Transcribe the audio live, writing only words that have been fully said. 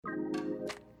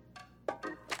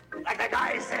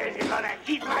Because you're gonna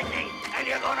eat lightning and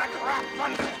you're gonna drop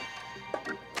thunder.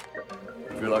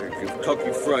 I feel like a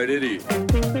Kentucky Fried Idiot.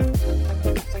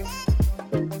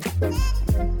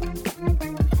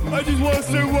 I just want to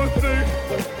say one thing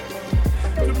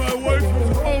to my wife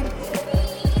who's home.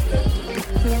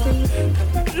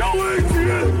 Yo,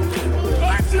 Adrian!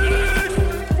 I did it!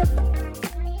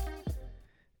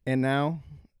 And now,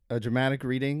 a dramatic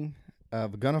reading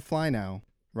of Gonna Fly Now,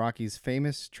 Rocky's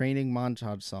famous training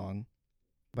montage song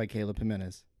by Caleb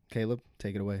Jimenez. Caleb,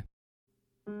 take it away.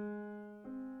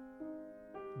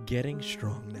 Getting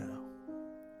strong now.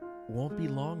 Won't be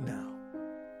long now.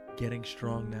 Getting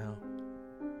strong now.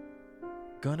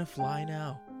 Gonna fly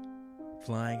now.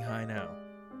 Flying high now.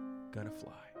 Gonna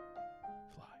fly.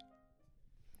 Fly.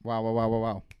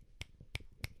 Wow.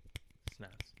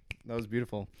 Snaps. That was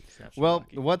beautiful. Snaps. Well,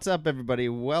 Rocky. what's up, everybody?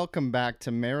 Welcome back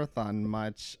to Marathon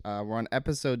Much. We're on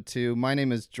episode 2. My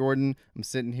name is Jordan. I'm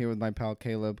sitting here with my pal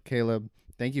Caleb. Caleb,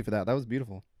 thank you for that. That was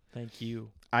beautiful. Thank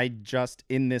you. I just,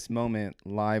 in this moment,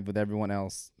 live with everyone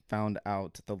else, found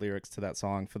out the lyrics to that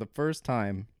song for the first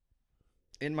time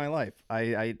in my life.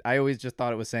 I always just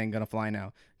thought it was saying "Gonna fly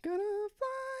now." Gonna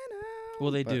fly now.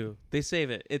 Well, they But do. They save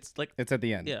it. It's like, It's at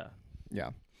the end. yeah. Yeah.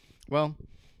 Well,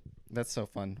 that's so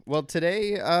fun. Well,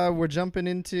 today we're jumping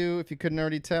into, if you couldn't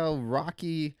already tell,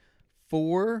 Rocky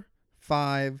 4,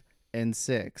 5, and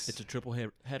 6. It's a triple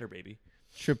header, baby.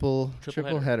 Triple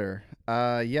Triple header.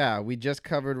 Yeah, we just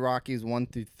covered Rockies 1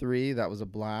 through 3. That was a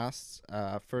blast.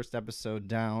 First episode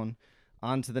down.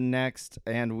 On to the next,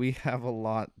 and we have a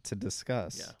lot to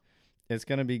discuss. Yeah. It's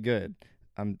gonna be good.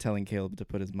 I'm telling Caleb to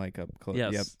put his mic up close.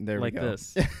 Yes, Yep, there like we go.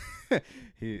 this.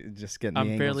 He just getting the I'm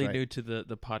angles fairly right. new to the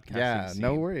podcasting Yeah, scene.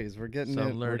 no worries. We're getting So it. I'm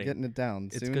We're learning. getting it down.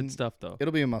 It's soon, good stuff, though.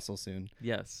 It'll be a muscle soon.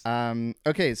 Yes.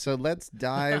 Okay, so let's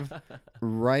dive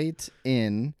right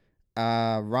in.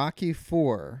 Rocky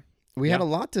 4. We had a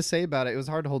lot to say about it. It was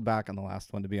hard to hold back on the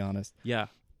last one, to be honest. Yeah.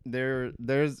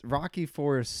 There's Rocky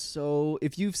 4 is so.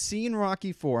 If you've seen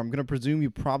Rocky 4, I'm gonna presume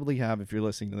you probably have. If you're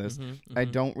listening to this, I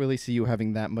don't really see you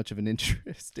having that much of an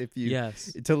interest if you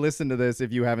Yes. to listen to this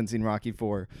if you haven't seen Rocky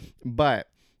 4.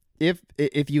 But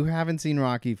if you haven't seen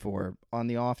Rocky 4, on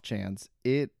the off chance,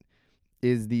 it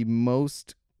is the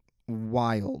most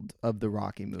wild of the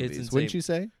Rocky movies. insane. Wouldn't you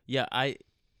say? Yeah,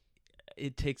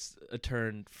 it takes a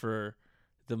turn for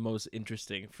the most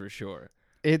interesting, for sure.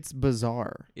 It's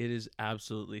bizarre. It is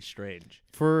absolutely strange.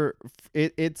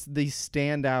 It's the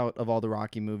standout of all the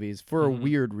Rocky movies for a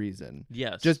weird reason.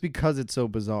 Yes. Just because it's so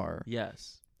bizarre.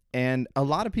 yes. And a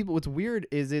lot of people, what's weird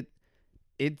is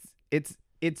it's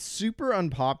super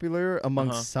unpopular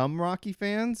among some Rocky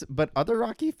fans, but other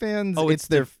Rocky fans, it's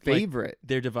their favorite.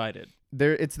 They're divided.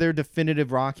 It's their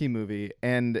definitive Rocky movie,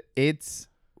 and it's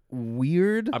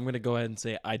weird. I'm gonna go ahead and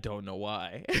say I don't know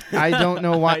why. I don't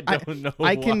know why. I don't know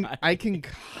I why. can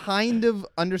kind of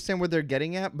understand where they're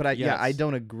getting at, but I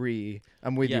don't agree.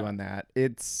 I'm with you on that.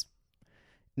 It's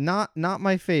not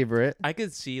my favorite. I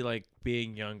could see like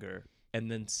being younger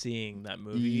and then seeing that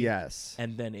movie. Yes.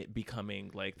 And then it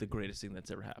becoming like the greatest thing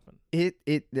that's ever happened.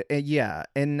 Yeah,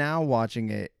 and now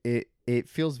watching it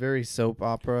feels very soap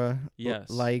opera. Yes.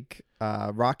 Like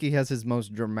Rocky has his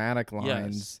most dramatic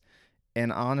lines. Yes.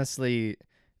 And honestly,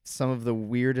 some of the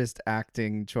weirdest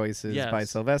acting choices by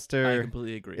Yes. Sylvester. I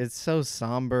completely agree. It's so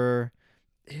somber.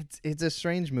 It's a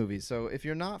strange movie. So if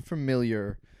you're not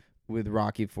familiar with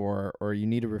Rocky 4 or you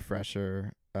need a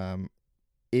refresher,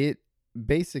 it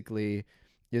basically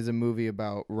is a movie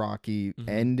about Rocky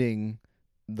ending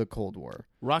the Cold War.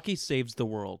 Rocky saves the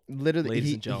world. Literally,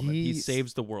 Ladies and gentlemen, he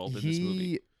saves the world in this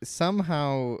movie.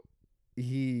 Somehow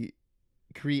he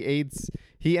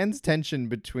ends tension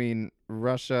between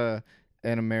Russia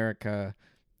and America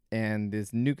and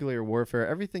this nuclear warfare,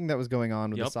 everything that was going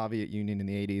on with the Soviet Union in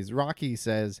the 80s. Rocky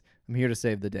says, "I'm here to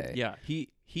save the day." Yeah, he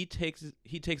takes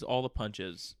all the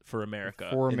punches for America.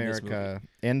 For in this America movie.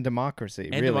 and democracy,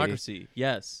 And really. democracy.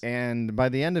 Yes. And by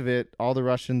the end of it, all the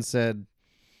Russians said,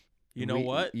 You know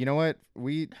what? You know what?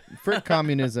 We frick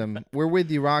communism. We're with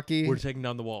you, Rocky. We're taking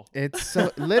down the wall. It's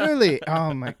so literally.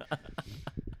 Oh my.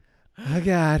 Oh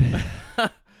God.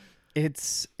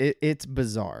 It's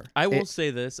bizarre. I will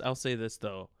say this. I'll say this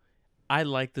though. I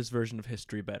like this version of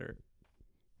history better.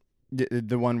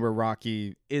 The one where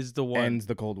Rocky Is the one ends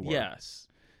the Cold War. Yes.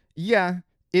 Yeah.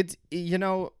 It's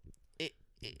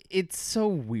it's so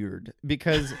weird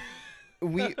because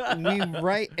we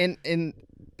write and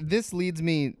this leads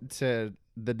me to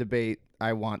the debate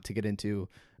I want to get into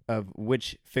of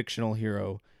which fictional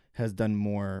hero has done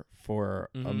more for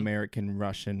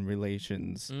American-Russian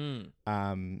relations.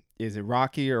 Is it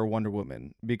Rocky or Wonder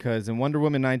Woman? Because in Wonder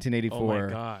Woman 1984 oh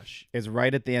my gosh, is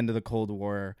right at the end of the Cold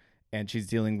War, and she's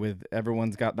dealing with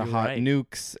everyone's got the You're hot right.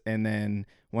 nukes, and then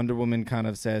Wonder Woman kind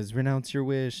of says, "Renounce your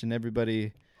wish," and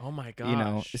everybody, Oh my gosh. you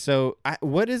know. So,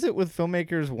 what is it with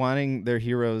filmmakers wanting their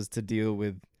heroes to deal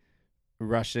with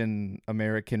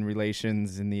Russian-American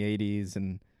relations in the 80s?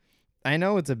 And I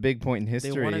know it's a big point in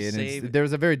history, wanna and save- there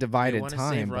was a very they divided want to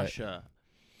time. save But Russia.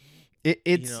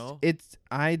 it's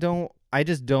know? I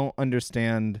just don't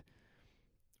understand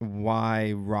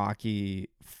why Rocky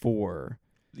 4.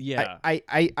 Yeah.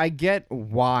 I get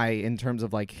why in terms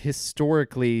of like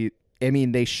historically. I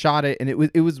mean, they shot it, and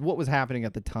it was what was happening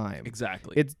at the time.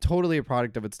 Exactly. It's totally a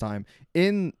product of its time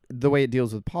in the way it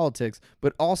deals with politics,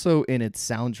 but also in its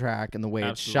soundtrack and the way it's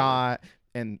Absolutely. shot,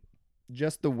 and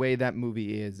just the way that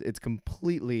movie is. It's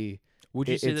completely Would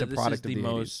you say it's that a this product is of the the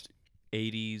 80s. most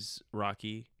 80s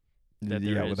Rocky? That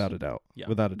there yeah, is. without a doubt. Yeah.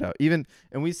 Without a doubt. Even,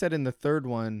 and we said in the third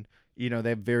one, you know, they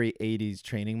have very 80s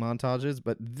training montages,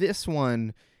 but this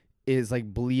one is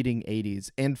like bleeding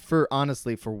 80s, and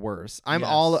honestly for worse. I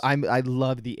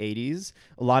love the 80s.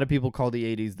 A lot of people call the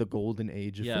 80s the golden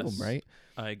age of film, right?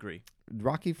 I agree.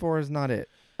 Rocky 4 is not it.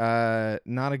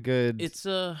 Not a good. It's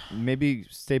Maybe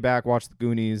stay back, watch the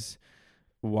Goonies,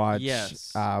 watch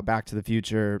Yes. Back to the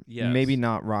Future. Yes. Maybe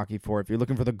not Rocky 4. If you're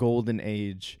looking for the golden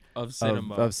age of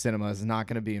cinema. of cinema, is not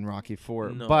going to be in Rocky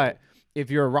 4. No. But if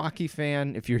you're a Rocky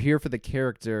fan, if you're here for the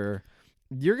character,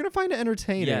 you're going to find it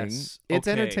entertaining. Yes. It's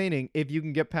Okay. entertaining if you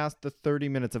can get past the 30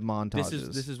 minutes of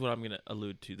montages. This is what I'm going to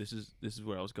allude to. This is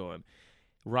where I was going.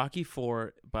 Rocky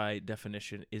 4 by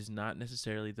definition is not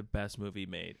necessarily the best movie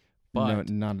made. But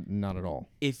no, not at all.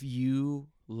 if you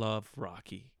love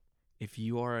Rocky, if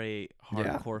you are a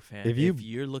hardcore fan, If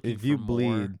you're looking If you for bleed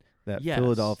more, that Yes.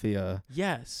 Philadelphia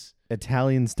yes,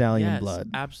 Italian stallion yes, blood.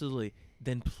 absolutely,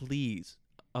 then please,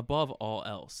 above all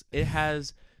else, it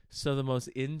has some of the most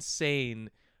insane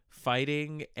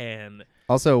fighting and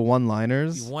Also,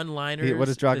 one-liners. one-liners. What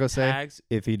does Drago the say? tags.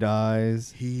 If he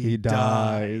dies, he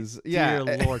dies. Yeah.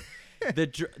 Dear Lord.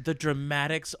 The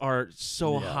dramatics are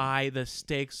so Yeah. high. The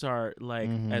stakes are like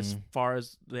as far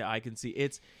as the eye can see.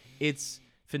 It's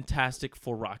fantastic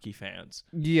for Rocky fans.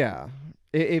 Yeah.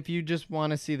 If you just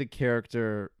want to see the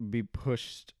character be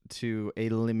pushed to a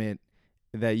limit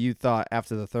that you thought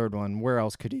after the third one, where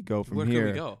else could he go from Where could here?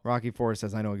 we go? Rocky 4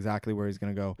 says, I know exactly where he's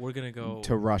going to go. We're gonna go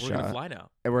To Russia. We're gonna fly now.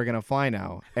 And we're going to fly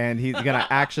now. And he's going to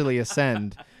actually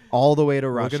ascend all the way to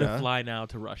Russia. We're gonna fly now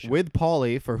to Russia with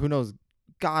Paulie for who knows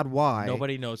God why.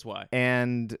 Nobody knows why.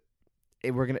 And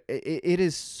it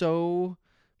is so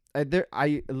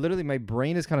I literally, my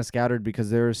brain is kind of scattered because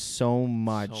there is so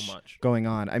much going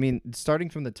on. I mean, starting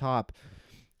from the top,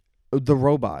 the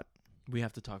robot. We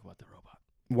have to talk about the robot.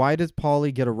 Why does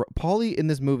Paulie get Paulie in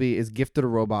this movie is gifted a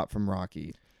robot from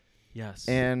Rocky. Yes.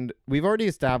 And we've already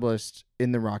established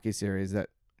in the Rocky series that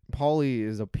Paulie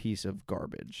is a piece of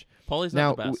garbage. Paulie's Now,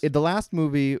 not the best. in the last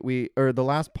movie, the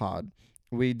last pod,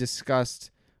 we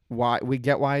discussed why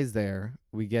he's there.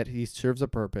 We get he serves a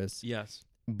purpose. Yes.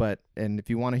 And if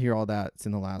you want to hear all that, it's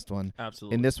in the last one.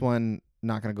 Absolutely. In this one,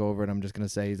 not going to go over it. I'm just going to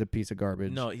say he's a piece of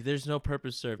garbage. No, there's no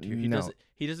purpose served here. No.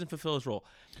 He doesn't fulfill his role.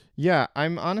 Yeah,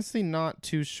 I'm honestly not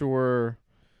too sure.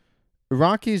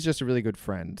 Rocky's just a really good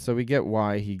friend, so we get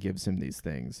why he gives him these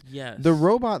things. Yes. The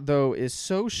robot, though, is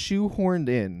so shoehorned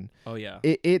in. Oh yeah.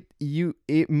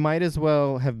 It might as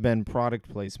well have been product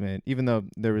placement, even though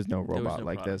there is no robot no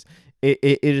like product. this.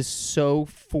 It is so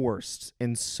forced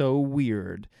and so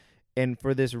weird. And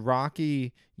for this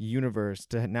Rocky universe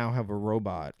to now have a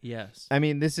robot, Yes. I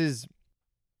mean, this is,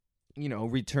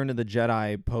 Return of the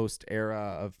Jedi post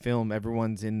era of film.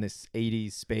 Everyone's in this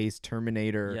 80s space,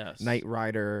 Terminator, Yes. Knight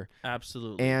Rider.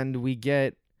 Absolutely. And we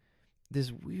get this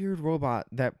weird robot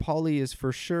that Paulie is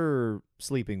for sure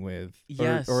sleeping with.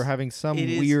 Yes. Or having some It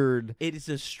is- weird. it is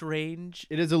a strange.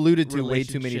 It is alluded to way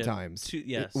too many relationship times.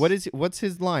 yes. What's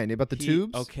his line about the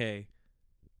tubes? Okay.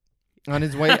 On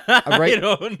his way, I right?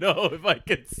 don't know if I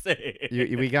can say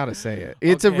it. We gotta say it.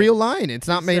 It's a Okay. real line. It's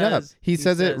not He made up. says- He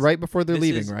says it right before they're this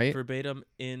leaving, is right? verbatim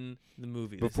in the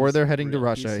movie. This Before is they're heading to real.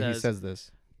 Russia, he says this.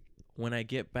 When I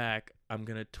get back, I'm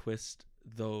gonna twist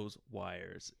those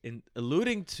wires, in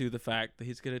alluding to the fact that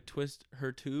he's gonna twist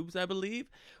her tubes, I believe,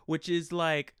 which is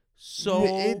like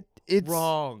so It's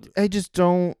wrong. I just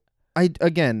don't.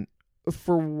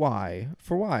 For why?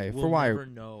 We'll never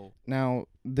know. Now,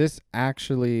 this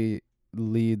actually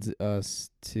leads us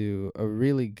to a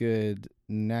really good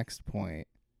next point,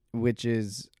 which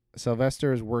is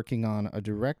Sylvester is working on a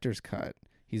director's cut.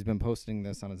 He's been posting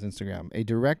this on his Instagram, a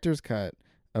director's cut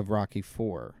of Rocky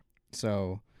 4.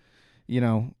 So,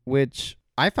 which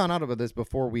I found out about this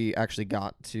before we actually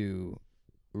got to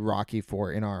Rocky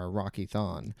 4 in our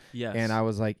Rocky-thon. Yes. And I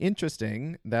was like,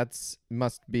 interesting.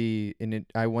 Must be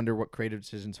I wonder what creative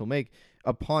decisions he'll make.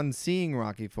 Upon seeing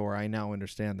Rocky 4, I now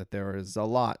understand that there is a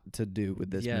lot to do with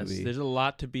this movie. Yes, there's a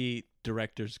lot to be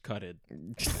director's cutted.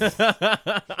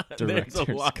 There's a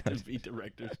lot to be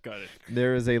director's cutted.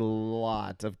 There is a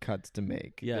lot of cuts to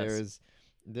make. Yes.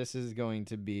 This is going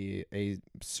to be a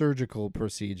surgical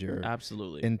procedure.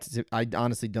 Absolutely. And I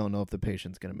honestly don't know if the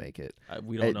patient's going to make it.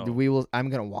 We don't know. I'm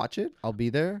going to watch it. I'll be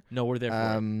there. No, we're there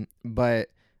for it. But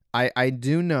I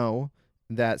do know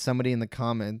that somebody in the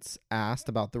comments asked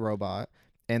about the robot,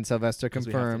 and Sylvester 'Cause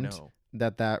we have to confirmed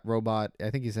know. that robot, I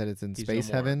think he said it's in He's space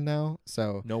no more. heaven now.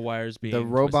 So No wires being the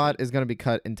robot twisted. is going to be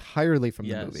cut entirely from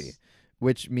Yes. the movie,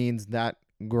 which means that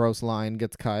gross line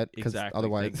gets cut because Exactly,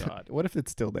 otherwise, thank God. what if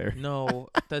it's still there? No,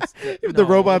 that's If the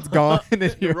robot's gone, and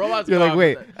The you're robot's like, gone,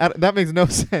 wait, but that makes no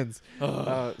sense.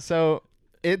 Ugh. So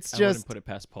it's I wouldn't just, put it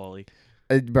past Paulie.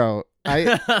 bro.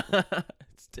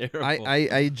 It's terrible.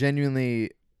 I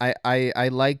genuinely I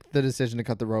like the decision to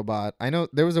cut the robot. I know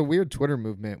there was a weird Twitter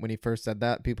movement when he first said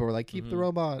that. People were like, keep the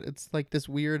robot. It's like this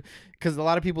weird, because a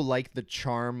lot of people like the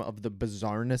charm of the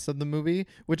bizarreness of the movie,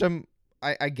 which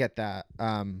I get that.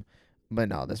 But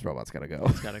no, this robot's gotta go.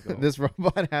 It's gotta go. This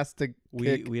robot has to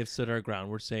kick. We have stood our ground.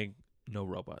 We're saying no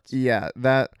robots. Yeah,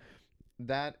 that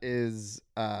is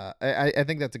I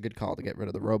think that's a good call to get rid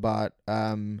of the robot.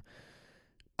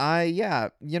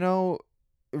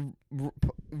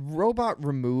 Robot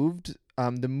removed,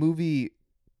 the movie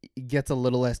gets a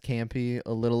little less campy,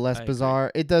 a little less I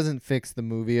bizarre. It doesn't fix the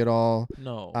movie at all.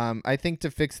 No. I think to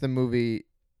fix the movie,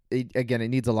 it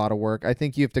needs a lot of work. I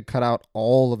think you have to cut out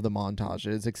all of the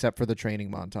montages except for the training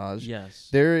montage. Yes.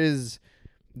 There is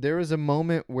a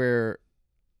moment where,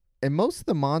 and most of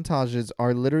the montages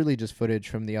are literally just footage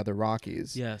from the other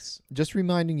Rockies. Yes. Just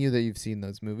reminding you that you've seen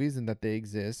those movies and that they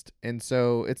exist. And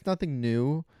so it's nothing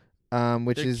new,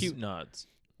 which They're is cute nods.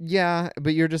 Yeah,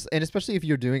 but you're just, and especially if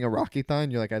you're doing a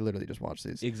Rocky-thon, you're like, I literally just watched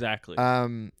these. Exactly.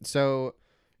 So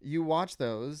you watch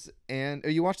those, or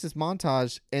you watch this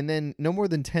montage, and then no more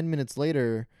than 10 minutes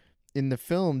later in the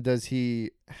film does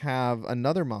he have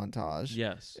another montage.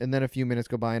 Yes. And then a few minutes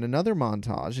go by and another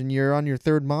montage, and you're on your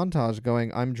third montage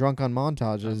going, I'm drunk on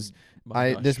montages.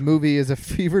 This movie is a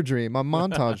fever dream. I'm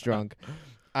montage drunk.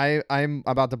 I'm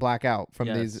about to black out from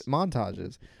these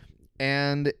montages.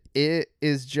 And it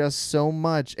is just so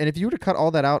much. And if you were to cut all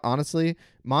that out, honestly,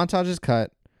 montages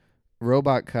cut,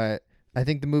 robot cut, I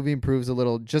think the movie improves a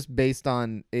little just based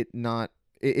on it not,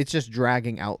 it's just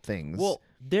dragging out things. Well,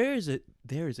 there is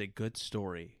a good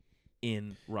story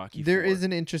in Rocky There 4. is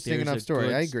an interesting There's enough a story.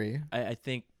 good I agree. I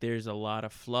think there's a lot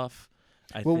of fluff.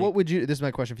 What would you, this is my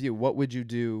question for you. What would you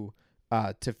do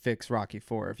to fix Rocky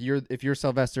 4? If you're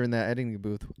Sylvester in that editing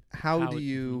booth, how do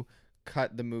you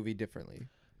cut the movie differently?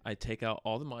 I take out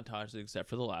all the montages except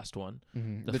for the last one.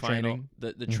 Mm-hmm. The training.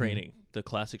 The training, the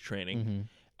classic training. Mm-hmm.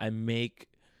 I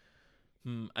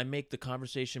make the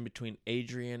conversation between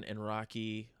Adrian and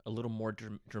Rocky a little more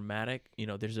dramatic. You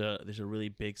know, there's a really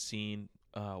big scene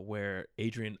where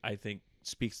Adrian, I think,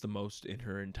 speaks the most in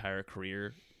her entire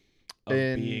career of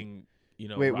being, you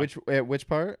know. Wait, Rocky. which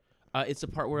part? It's the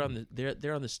part where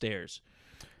they're on the stairs.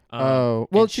 Well,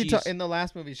 and in the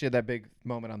last movie she had that big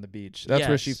moment on the beach. That's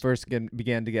where she Yes. first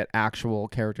began to get actual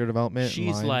character development.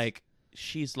 and lines.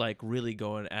 She's like really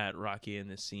going at Rocky in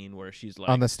this scene where she's like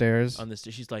on the stairs.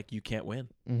 she's like, you can't win.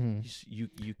 Mm-hmm. You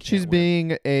can't She's win.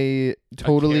 being a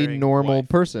totally caring normal wife.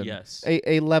 person. Yes.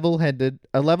 A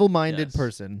level-minded Yes.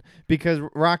 person, because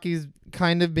Rocky's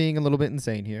kind of being a little bit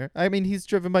insane here. I mean, he's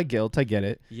driven by guilt. I get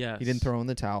it. Yes. He didn't throw in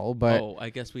the towel, but I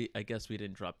guess we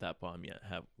didn't drop that bomb yet.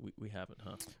 We haven't,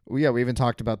 huh? we even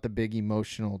talked about the big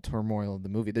emotional turmoil of the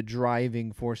movie. The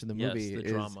driving force of the movie Yes, the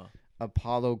is drama.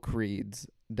 Apollo Creed's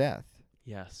death.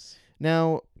 Yes.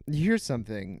 Now, here's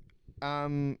something.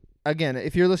 Again,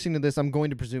 if you're listening to this, I'm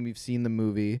going to presume you've seen the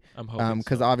movie. I'm hoping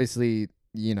Because so. obviously,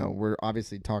 we're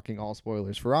obviously talking all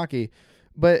spoilers for Rocky.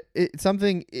 But it's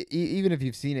something, even if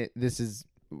you've seen it, this is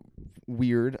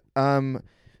weird.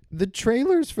 The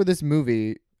trailers for this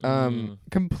movie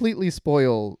completely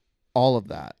spoil all of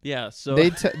that. Yeah, so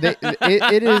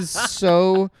It is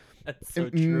so... that's so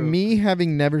true. Me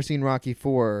having never seen Rocky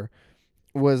 4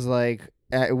 was like...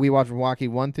 we watched Rocky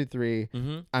 1 through 3.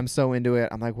 Mm-hmm. I'm so into it.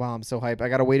 I'm like, wow, I'm so hyped. I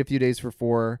got to wait a few days for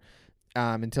 4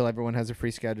 until everyone has a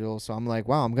free schedule. So I'm like,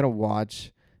 wow, I'm going to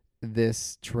watch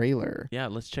this trailer. Yeah,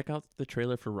 let's check out the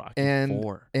trailer for Rocky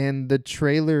 4. And the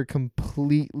trailer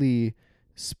completely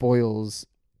spoils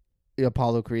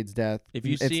Apollo Creed's death.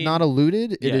 It's not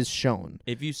alluded. It is shown.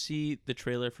 If you see the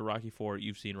trailer for Rocky 4,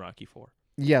 you've seen Rocky 4.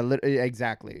 Yeah,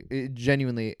 exactly.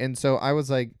 Genuinely. And so I was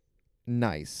like,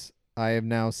 nice. I have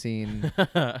now seen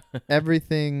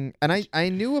everything, and I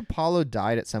knew Apollo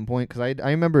died at some point because I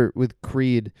remember with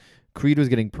Creed was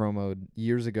getting promoted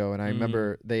years ago, and I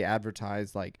remember they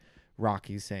advertised like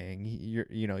Rocky saying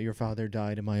your father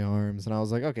died in my arms, and I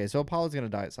was like, okay, so Apollo's gonna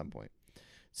die at some point.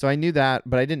 So I knew that,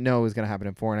 but I didn't know it was gonna happen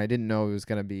in 4, and I didn't know it was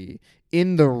gonna be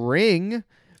in the ring.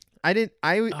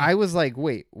 I was like,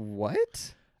 wait,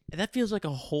 what? That feels like a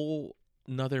whole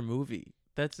nother movie.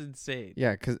 That's insane.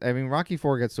 Yeah, because I mean, Rocky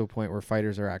 4 gets to a point where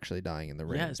fighters are actually dying in the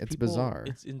ring. Yes, it's bizarre.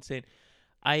 It's insane.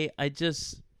 I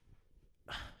just,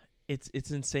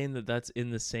 it's insane that that's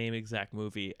in the same exact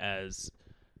movie as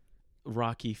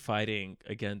Rocky fighting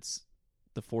against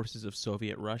the forces of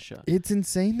Soviet Russia. It's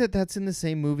insane that that's in the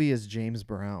same movie as James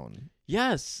Brown.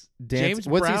 Yes, James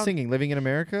what's Brown, he singing? Living in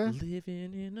America?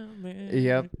 Living in America.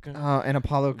 Yep. And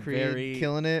Apollo Creed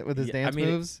killing it with his dance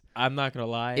moves. I'm not gonna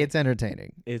lie. It's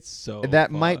entertaining. It's so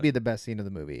that fun. might be the best scene of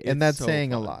the movie, and It's that's so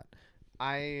saying fun. a lot.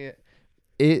 It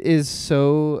is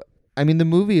so. I mean, the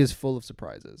movie is full of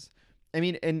surprises. I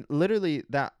mean, and literally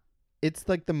that. It's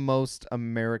like the most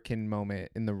American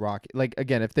moment in the Rocky. Like,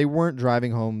 again, if they weren't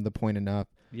driving home the point enough,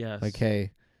 Yes. like,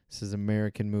 hey, this is an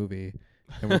American movie,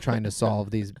 and we're trying to solve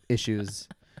these issues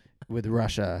with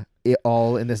Russia,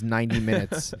 all in this 90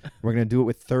 minutes. We're going to do it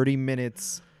with 30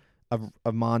 minutes of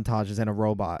montages and a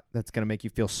robot that's going to make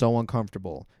you feel so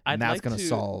uncomfortable. And that's going to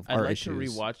solve our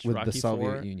issues rewatch with Rocky the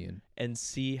Soviet 4 Union. and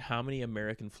see how many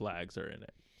American flags are in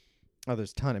it. Oh,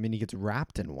 there's a ton. I mean, he gets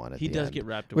wrapped in one at He the does end, get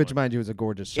wrapped in which, one. mind you, is a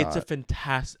gorgeous shot. It's a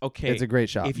fantastic. Okay, It's a great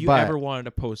shot. if you but, ever wanted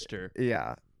a poster,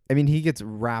 yeah, I mean, he gets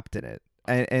wrapped in it,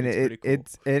 and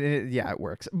It's pretty cool. yeah, it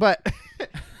works. But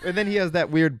and then he has that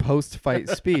weird post-fight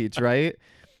speech, right?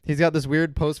 He's got this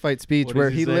weird post-fight speech What where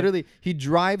does he he say? literally he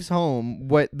drives home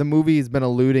what the movie's been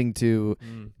alluding to,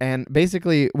 Mm. and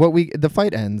basically the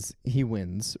fight ends, he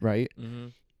wins, right? Mm-hmm.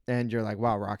 And you're like,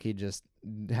 wow, Rocky just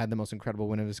had the most incredible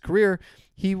win of his career.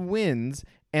 He wins,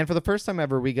 and for the first time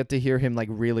ever, we get to hear him like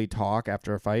really talk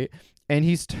after a fight, and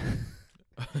he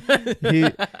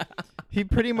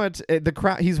pretty much the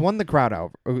crowd. He's won the crowd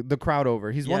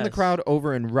over. He's won the Yes. crowd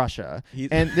over in Russia,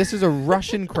 and this is a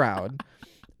Russian crowd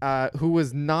who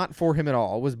was not for him at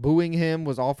all. Was booing him.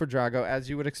 Was all for Drago, as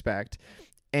you would expect.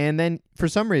 And then for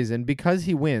some reason, because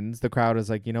he wins, the crowd is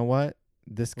like, you know what?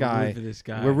 This guy.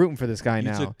 We're rooting for this guy You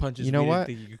now. took punches You know we didn't what?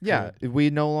 think you Yeah, could. we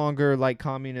no longer like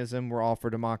communism. We're all for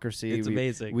democracy. It's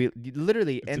amazing. We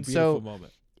literally, It's and a beautiful so,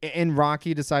 moment. and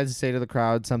Rocky decides to say to the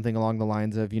crowd something along the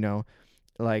lines of,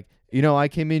 I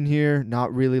came in here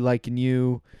not really liking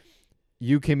you.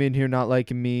 You came in here not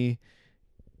liking me.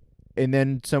 And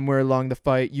then somewhere along the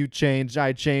fight, you changed,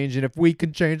 I changed, and if we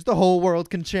can change, the whole world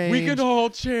can change. We can all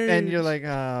change. And you're like,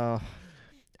 oh,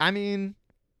 I mean,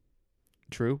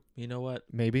 true. You know what?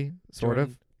 Maybe, sort of.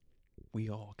 Jordan, we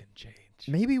all can change.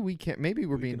 Maybe we can't. Maybe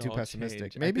we're We being can too all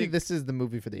pessimistic. change. I Maybe think- this is the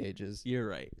movie for the ages. You're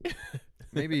right.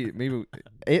 Maybe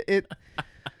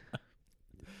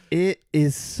it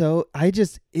is so.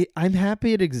 I'm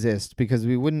happy it exists because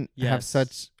we wouldn't have Yes.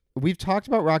 such. We've talked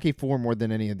about Rocky 4 more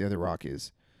than any of the other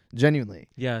Rockies. Genuinely,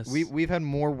 Yes. we've had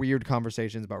more weird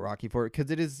conversations about Rocky 4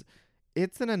 because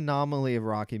it's an anomaly of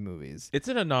Rocky movies. It's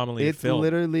an anomaly It's film.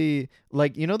 literally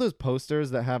like, you know those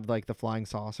posters that have like the flying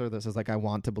saucer that says like I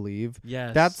want to believe.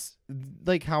 Yes. That's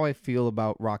like how I feel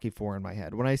about Rocky 4 in my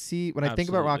head. When I think about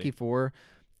Absolutely. Rocky 4,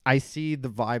 I see the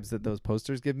vibes that those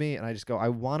posters give me, and I just go, I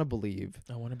want to believe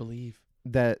I want to believe.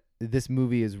 that this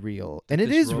movie is real, and it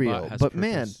This is robot real. has But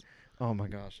man, purpose. oh my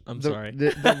gosh, I'm sorry.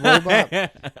 The robot.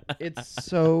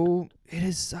 It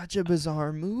is such a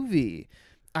bizarre movie.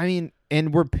 I mean,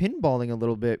 and we're pinballing a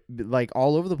little bit, like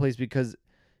all over the place because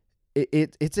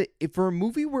it's for a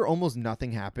movie where almost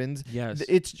nothing happens. Yes.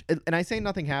 And I say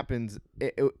nothing happens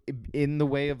in the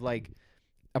way of like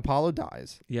Apollo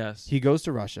dies. Yes. He goes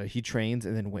to Russia, he trains,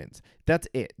 and then wins. That's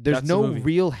it. There's That's the no movie.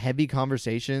 real heavy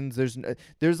conversations.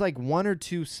 There's like one or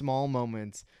two small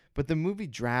moments, but the movie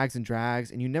drags and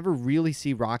drags, and you never really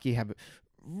see Rocky have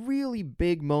really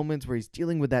big moments where he's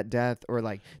dealing with that death or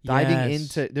like diving Yes,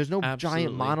 into. There's no absolutely.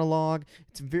 giant monologue.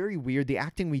 It's very weird. The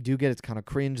acting we do get, it's kind of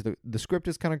cringe. The script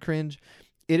is kind of cringe.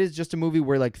 It is just a movie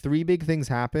where like three big things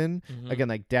happen. Mhm. Again,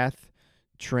 like death,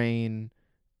 train,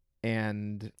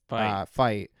 and Fight.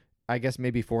 fight. I guess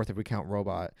maybe fourth if we count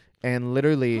robot. And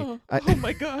literally, Oh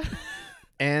my god.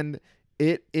 and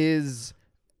it is.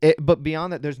 But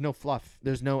beyond that, there's no fluff.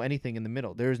 There's no anything in the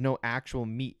middle. There's no actual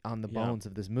meat on the Yeah. bones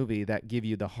of this movie that give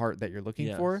you the heart that you're looking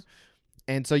Yes. for.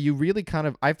 And so you really kind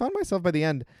of. I found myself by the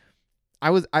end.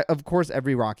 Of course,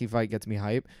 every Rocky fight gets me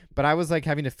hype, but I was like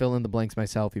having to fill in the blanks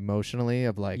myself emotionally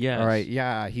of like, Yes. all right,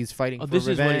 yeah, he's fighting Oh, for this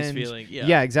revenge. is what he's feeling. Yeah.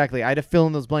 Yeah, exactly. I had to fill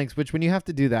in those blanks, which when you have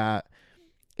to do that,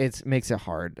 it makes it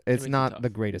hard. It's makes it not tough. the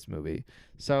greatest movie.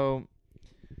 So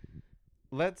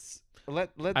let's.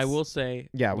 I will say,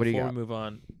 Yeah, what do you before got? we move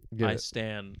on, Give I it.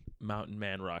 stand Mountain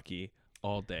Man Rocky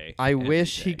all day. I every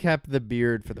wish he day. kept the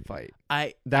beard for the fight.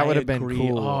 That That would have been agree.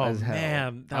 cool oh, as hell.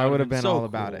 Man, that I would have been been so all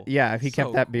about it. cool. Yeah, if he kept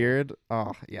So that cool. beard.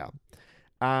 Oh yeah.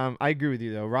 I agree with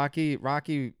you though. Rocky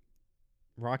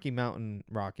Mountain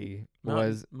Rocky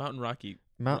was Mountain Rocky.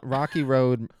 Rocky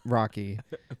Road Rocky.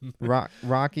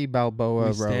 Rocky Balboa We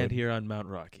Road. stand here on Mount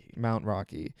Rocky. Mount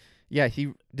Rocky. Yeah,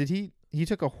 he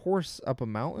took a horse up a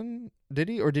mountain, did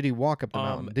he? Or did he walk up the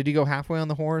mountain? Did he go halfway on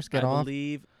the horse, get I off,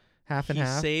 believe half and he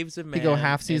half? saves a man. He go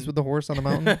halfsies and- with the horse on the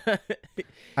mountain?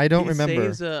 I don't remember.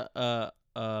 He saves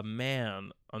a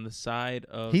man on the side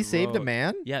of He the saved a road.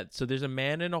 man? Yeah, so there's a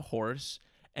man and a horse,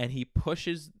 and he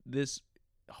pushes this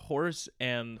horse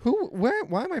and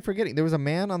Why am I forgetting? There was a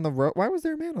man on the road. Why was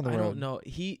there a man on the I road? don't know.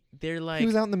 They're like He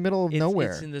was out in the middle of it's,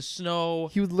 nowhere. It's in the snow.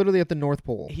 He was literally at the North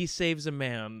Pole. He saves a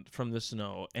man from the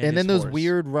snow, And his then those horse.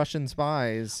 weird Russian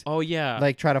spies Oh yeah,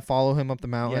 like try to follow him up the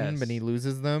mountain, Yes. but he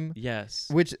loses them. yes.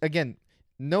 Which again,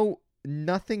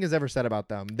 nothing is ever said about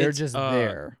them. They're It's, just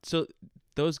there. So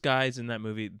those guys in that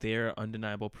movie, they're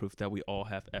undeniable proof that we all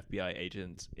have FBI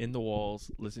agents in the walls,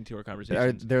 listening to our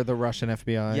conversations. They're the Russian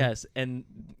FBI. Yes, and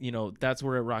that's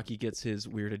where Rocky gets his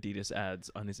weird Adidas ads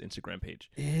on his Instagram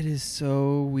page. It is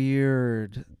so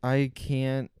weird. I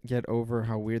can't get over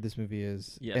how weird this movie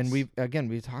is. Yes. And we've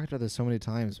talked about this so many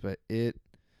times, but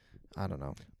I don't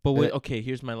know. But wait, Uh, okay,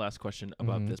 here's my last question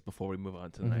about Mhm. this before we move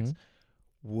on to the Mhm. next.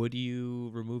 Would you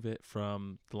remove it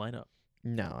from the lineup?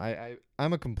 No,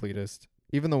 I'm a completist.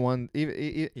 Even the one,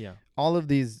 Yeah. all of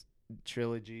these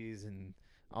trilogies and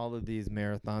all of these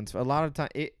marathons. A lot of time,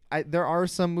 there are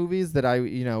some movies that I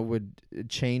would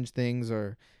change things,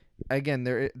 or again,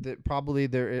 there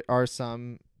are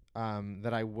some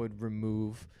that I would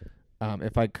remove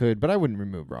if I could, but I wouldn't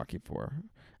remove Rocky IV.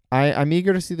 I'm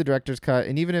eager to see the director's cut,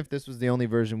 and even if this was the only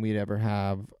version we'd ever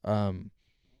have,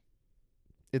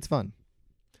 it's fun.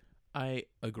 I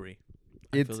agree.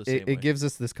 I feel the same way. It gives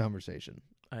us this conversation.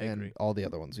 I And agree. all the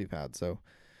other ones we've had. So,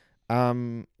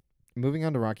 moving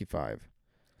on to Rocky V.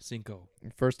 Cinco.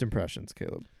 First impressions,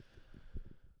 Caleb.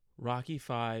 Rocky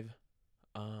 5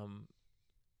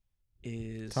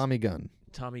 is Tommy Gunn.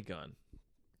 Tommy Gunn.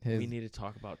 His We need to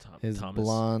talk about Thomas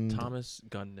blonde,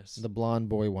 Gunness. the blonde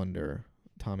boy wonder,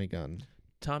 Tommy Gunn.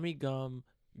 Tommy Gum.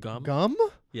 Gum?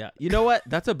 Yeah. You know what?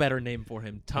 That's a better name for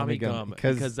him. Tommy Gum.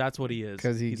 because Because that's what he is.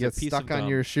 Because he He's gets a piece stuck of on gum.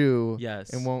 your shoe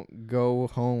Yes. and won't go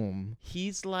home.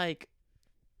 He's like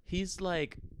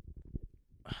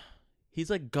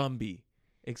Gumby,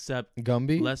 except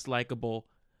Gumby? less likable,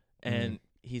 and Mm.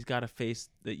 he's got a face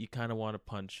that you kind of want to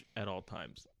punch at all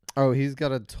times. Oh, he's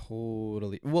got a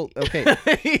totally well. Okay,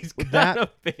 He's got That-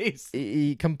 a face.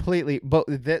 he completely. But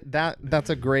that's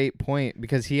a great point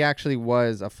because he actually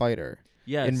was a fighter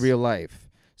Yes. in real life,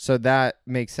 so that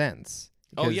makes sense.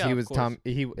 Oh, Because yeah, he of was course.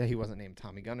 He wasn't named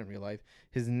Tommy Gunn in real life.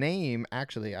 His name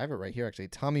actually, I have it right here. Actually,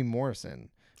 Tommy Morrison.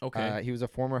 Okay. He was a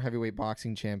former heavyweight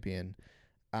boxing champion.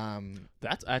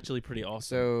 That's actually pretty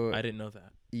awesome. So I didn't know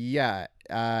that. yeah,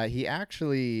 he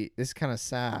actually. This is kind of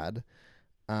sad.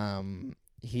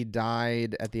 He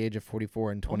died at the age of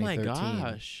 44 in Oh my 2013.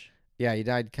 gosh. Yeah, he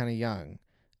died kind of young.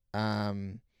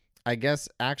 I guess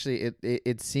actually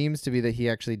it seems to be that he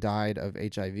actually died of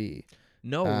HIV,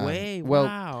 No way. well,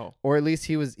 Wow. or at least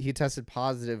he tested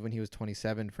positive when he was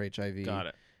 27 for HIV. Got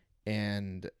it.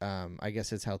 And I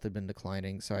guess his health had been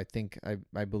declining, so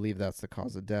I believe that's the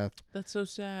cause of death. That's so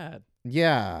sad.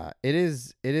 Yeah, it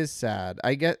is sad.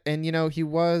 I get, and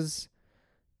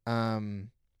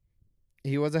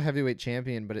he was a heavyweight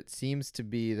champion, but it seems to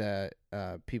be that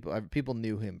people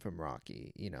knew him from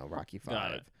Rocky, Rocky V.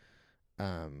 Got it.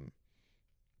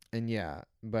 And yeah,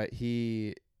 but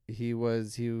he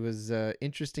was a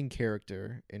interesting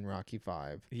character in Rocky V.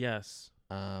 Yes.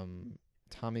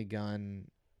 Tommy Gunn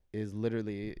is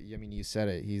literally, I mean, you said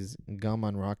it, he's gum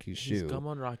on Rocky's shoe. He's gum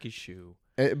on Rocky's shoe.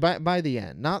 By the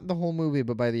end, not the whole movie,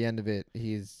 but by the end of it,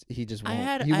 he just won't.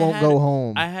 I won't had- go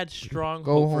home. I had strong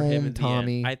Go hope for him home, in the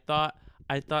Tommy. end.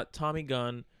 I thought Tommy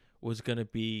Gunn was gonna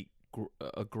be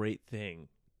a great thing,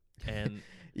 and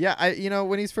Yeah,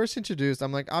 when he's first introduced,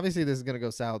 I'm like, obviously this is gonna go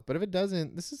south, but if it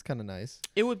doesn't, this is kind of nice.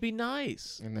 it would be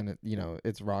nice. And then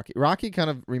it's Rocky. Rocky kind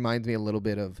of reminds me a little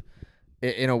bit of,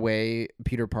 in a way,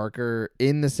 Peter Parker,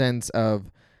 in the sense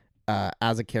of,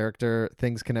 as a character,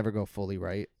 things can never go fully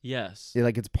right. Yes.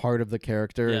 Like it's part of the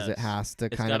character, is it Yes. has to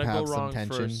It's kind of gotta have go some wrong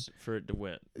tension. first for it to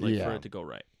win, like Yeah. for it to go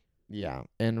right. Yeah,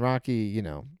 and Rocky,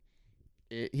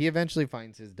 he eventually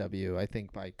finds his W, I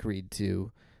think, by Creed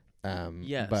 2.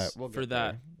 Yes, but we'll for get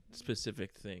that there.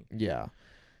 specific thing. Yeah.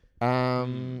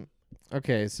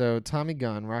 Okay, so Tommy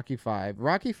Gunn, Rocky 5.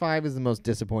 Rocky 5 is the most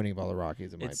disappointing of all the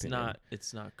Rockies in my opinion.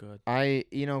 It's not good.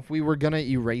 If we were gonna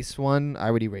erase one, I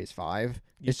would erase 5.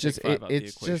 You take 5 out the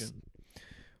it's equation. just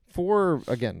 4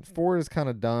 again. 4 is kind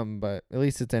of dumb, but at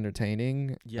least it's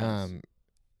entertaining. Yes.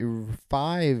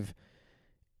 5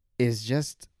 is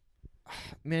just,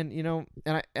 man,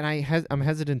 I'm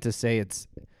hesitant to say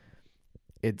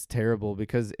it's terrible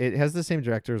because it has the same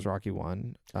director as Rocky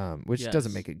 1, which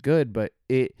doesn't Yes. make it good, but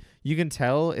you can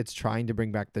tell it's trying to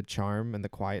bring back the charm and the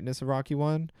quietness of Rocky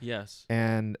 1. Yes.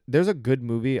 And there's a good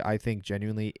movie, I think,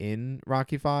 genuinely in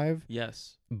Rocky 5,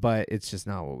 Yes. but it's just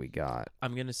not what we got.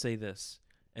 I'm going to say this,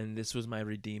 and this was my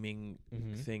redeeming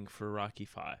Mhm. thing for Rocky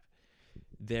 5.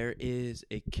 There is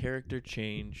a character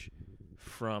change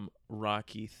from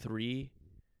Rocky 3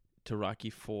 to Rocky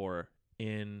 4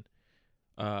 in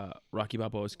Rocky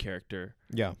Balboa's character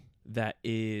Yeah. that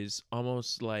is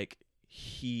almost like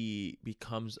he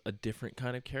becomes a different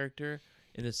kind of character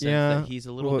in the sense that he's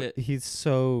a little bit He's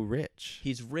so rich.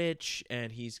 he's rich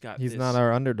and he's got He's this, not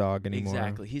our underdog anymore.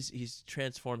 exactly. He's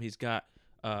transformed. He's got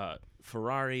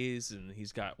Ferraris and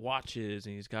he's got watches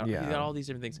and he's got all these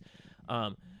different things.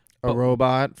 A But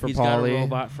robot for he's Paulie. got a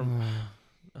robot from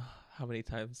how many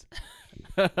times?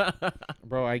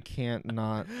 Bro, I can't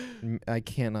not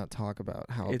talk about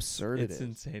how absurd it it's is.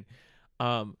 insane.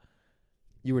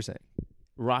 You were saying.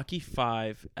 Rocky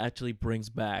 5 actually brings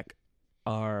back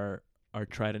our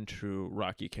tried and true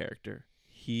Rocky character.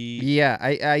 Yeah,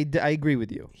 I agree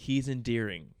with you. He's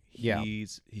endearing. Yeah.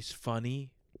 He's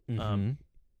funny. Mhm.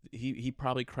 He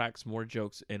probably cracks more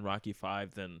jokes in Rocky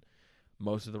 5 than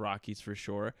most of the Rockies for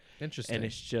sure. Interesting. And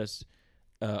it's just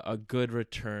a good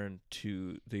return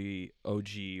to the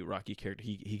OG Rocky character.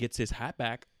 He gets his hat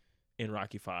back in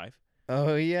Rocky 5.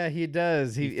 Oh yeah, he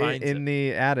does. He finds in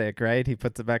the attic, right? He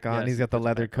puts it back on. Yes, He's he got the puts it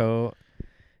leather back on. coat.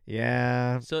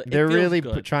 Yeah. So it they're feels really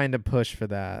good. trying to push for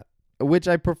that, which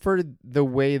I prefer the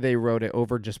way they wrote it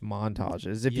over just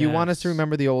montages. If you want us to Yes.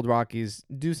 remember the old Rockies,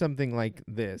 do something like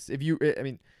this.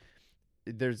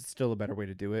 There's still a better way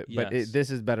to do it, but Yes. this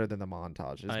is better than the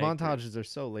montages. I agree. Montages are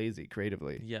so lazy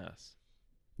creatively. Yes.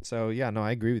 So yeah, no,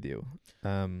 I agree with you.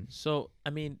 So,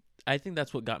 I think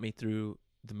that's what got me through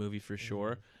the movie for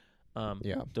sure.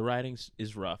 Yeah. The writing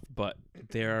is rough, but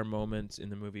there are moments in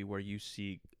the movie where you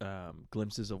see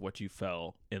glimpses of what you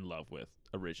fell in love with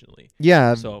originally.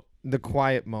 Yeah, So, the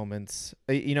quiet moments.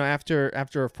 After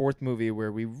a fourth movie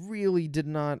where we really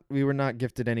we were not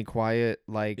gifted any quiet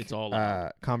It's all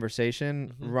loud.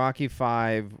 conversation. Mhm. Rocky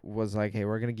 5 was like, hey,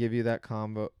 we're gonna give you that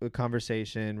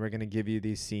conversation. We're gonna give you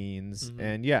these scenes, Mhm.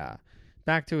 and yeah,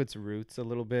 back to its roots a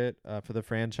little bit for the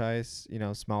franchise.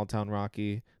 Small town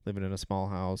Rocky living in a small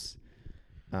house.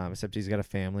 Except he's got a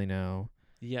family now.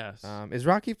 yes. Is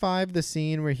Rocky 5 the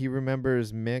scene where he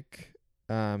remembers Mick?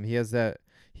 He has that.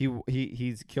 He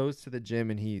goes to the gym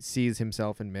and he sees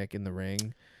himself and Mick in the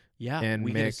ring. yeah, and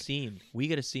we get a Mick- scene. We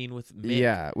get a scene with Mick.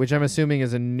 Yeah, which I'm assuming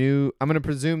is a new. I'm gonna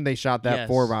presume they shot that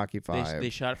for Yes. Rocky They, 5, they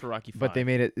shot it for Rocky 5. but they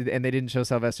made it, and they didn't show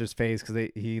Sylvester's face because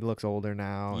he looks older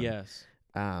now. and, Yes.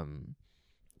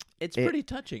 It's it- pretty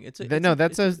touching. It's a, Th- it's no, a,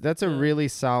 that's it's a uh, really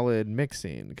solid Mick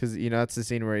scene because that's the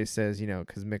scene where he says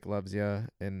because Mick loves you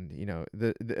and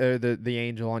the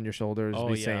angel on your shoulders Oh,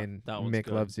 be yeah, saying that one's Mick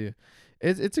good. loves you.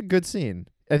 It's a good scene.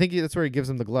 I think that's where he gives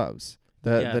him the gloves,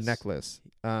 the Yes. necklace.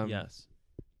 yes.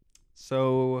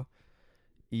 So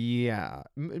yeah,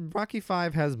 Rocky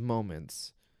 5 has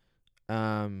moments.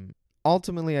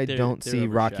 Ultimately, I They're- don't they're see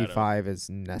Rocky overshadowed. 5 as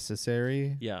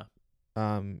necessary. Yeah.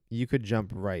 You could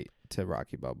jump right to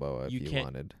Rocky Balboa if You you can't-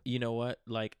 wanted. You know what?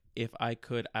 Like, if I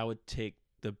could, I would take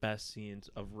the best scenes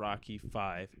of Rocky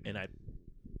 5 and I'd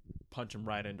punch them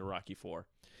right into Rocky 4.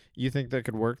 You think that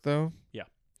could work though? Yeah.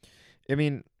 I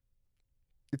mean,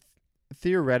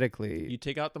 theoretically. You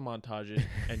take out the montages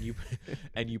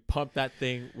and you pump that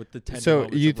thing with the 10 So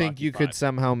moments you of think Rocky you 5. could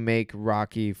somehow make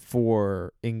Rocky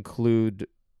 4 include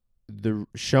the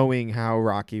showing how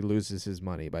Rocky loses his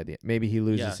money by the maybe he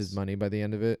loses his Yes. money by the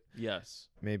end of it? Yes.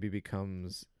 Maybe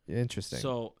becomes interesting.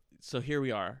 So here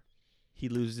we are. He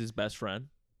loses his best friend,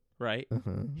 right?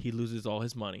 uh-huh. He loses all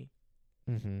his money,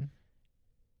 Mm-hmm.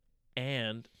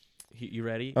 and you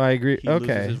ready? Oh, I agree. He loses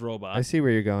Okay. his robot, I see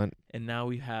where you're going. and now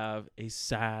we have a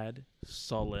sad,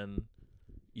 sullen,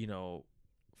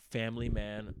 family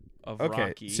man of Okay.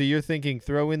 Rocky. So you're thinking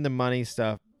throw in the money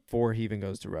stuff before he even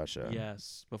goes to Russia.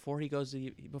 Yes, before he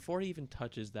even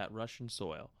touches that Russian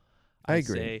soil. I I'd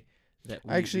agree. say that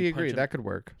I actually we punch agree. him. That could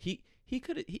work. He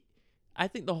could. I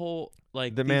think the whole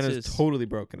The man is thesis- totally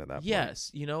broken at that point.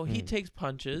 Yes, he Mm. takes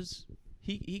punches.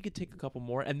 He could take a couple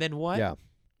more, and then what? Yeah.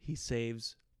 He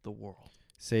saves the world.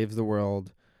 Saves the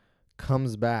world.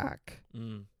 comes back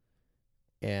Mm.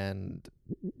 and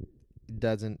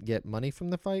doesn't get money from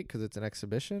the fight because it's an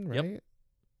exhibition, right? Yep.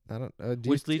 I don't.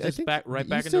 Which leads us back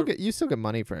into. You still get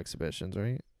money for exhibitions,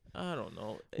 right? I don't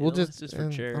know. We'll Unless just it's for I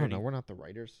charity. don't know. We're not the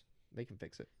writers. They can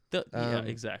fix it. Yeah, Um,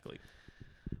 exactly.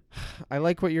 I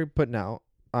like what you're putting out.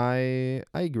 I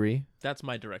agree. That's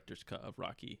my director's cut of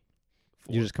Rocky.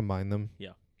 You just combine them.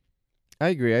 Yeah. I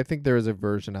agree. I think there is a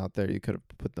version out there you could have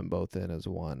put them both in as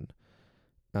one,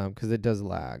 because it does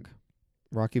lag.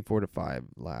 Rocky 4 to 5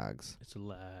 lags, It's a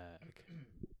lag.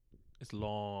 It's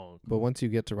long. but once you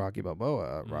get to Rocky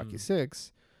Balboa, Rocky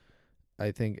 6,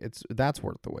 I think that's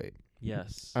worth the wait.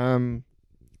 Yes.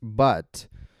 But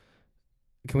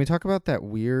can we talk about that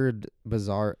weird,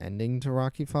 bizarre ending to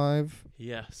Rocky 5?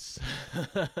 Yes.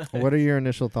 What are your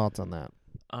initial thoughts on that?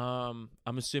 I'm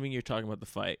assuming you're talking about the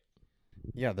fight,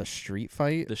 Yeah, the street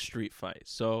fight. the street fight.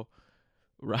 So,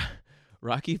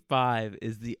 Rocky 5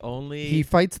 is the only. He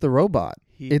fights the robot.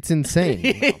 It's insane.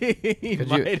 He Could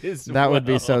might you- as that would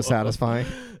be so well. satisfying.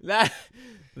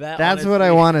 That's what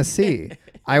I want to see.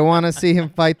 I want to see him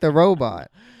fight the robot.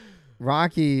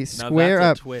 Rocky square now up.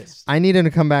 that's a twist. I need him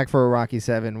to come back for a Rocky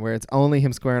 7 where it's only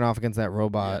him squaring off against that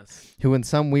robot, Yes. who in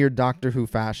some weird Doctor Who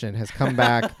fashion has come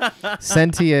back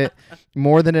sentient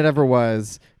more than it ever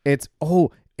was. It's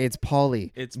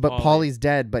Paulie. It's but Paulie. Paulie's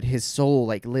dead, but his soul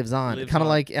lives on. Lives Kind of on.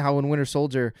 like how in Winter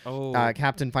Soldier, Oh,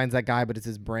 Captain finds that guy, but it's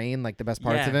his brain, like the best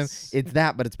parts of him. Yes. It's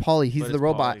that, but it's Paulie. He's but the it's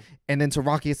robot. Paulie. And then so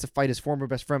Rocky has to fight his former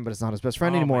best friend, but it's not his best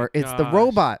friend Oh my anymore. It's the gosh.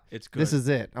 robot. It's good. This is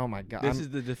it. Oh my god. This is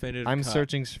the definitive. I'm cut.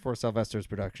 searching for Sylvester's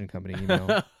production company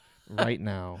email right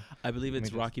now. I believe Let me it's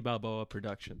just- Rocky Balboa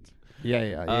Productions.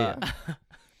 Yeah.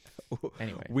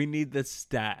 Anyway, we need the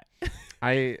stat.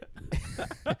 I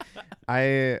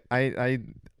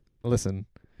listen.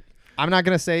 I'm not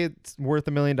gonna say it's worth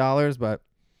 $1 million, but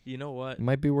You know what? it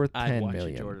might be worth I'd 10 watch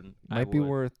million. it, Jordan. Might be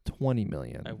worth 20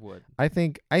 million. I would. I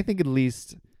think at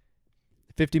least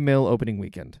 50 mil opening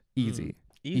weekend. Easy.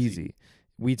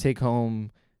 We take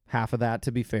home half of that,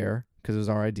 to be fair, because it was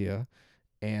our idea,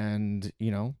 and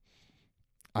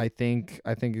I think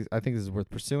this is worth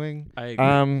pursuing. I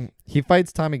agree. He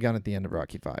fights Tommy Gunn at the end of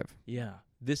Rocky 5. Yeah.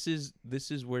 This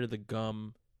is where the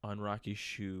gum on Rocky's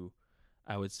shoe,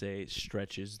 I would say,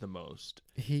 stretches the most.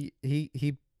 He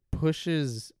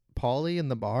pushes Paulie in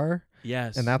the bar,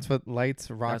 Yes. and that's what lights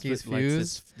Rocky's That's what lights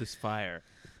fuse. this fire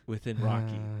within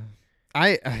Rocky.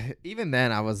 I even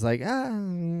then I was like, I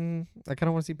kind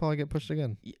of want to see Paulie get pushed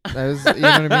again. Yeah. I was, you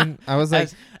know what I mean? I was like,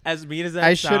 as mean as that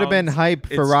I should have been sounds, hyped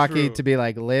for it's Rocky true. to be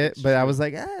like lit, It's but I true. was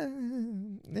like,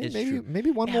 It's true. maybe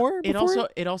one Yeah, more. Before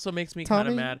It also makes me kind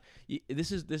Tommy? of mad.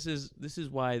 This is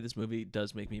why this movie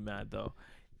does make me mad though.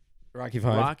 Rocky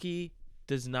 5. Rocky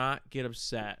does not get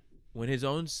upset when his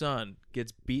own son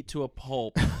gets beat to a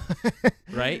pulp,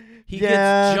 right? He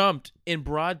Yeah. gets jumped in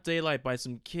broad daylight by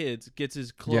some kids, gets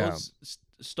his clothes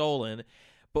stolen,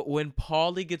 but when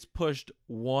Paulie gets pushed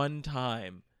one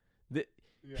time,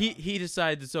 he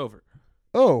decides it's over.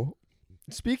 Oh,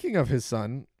 speaking of his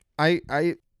son, I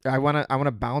want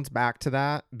to bounce back to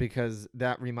that because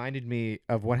that reminded me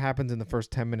of what happens in the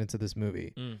first 10 minutes of this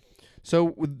movie. Mm.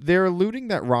 So they're alluding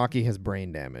that Rocky has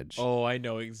brain damage. Oh, I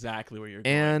know exactly where you're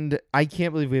going. And I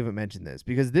can't believe we haven't mentioned this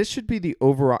because this should be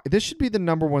the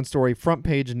number one story, front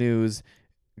page news.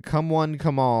 Come one,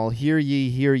 come all, hear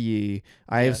ye.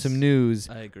 I have Yes. some news.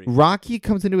 I agree. Rocky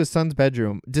comes into his son's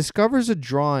bedroom, discovers a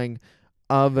drawing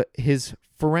of his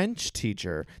French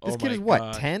teacher. This Oh kid my is what,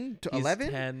 God. 10 to He's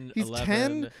 11? 10, He's 11,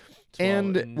 10, 12,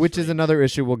 and which is strange. another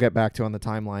issue we'll get back to on the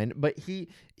timeline. But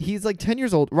he's like 10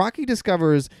 years old. Rocky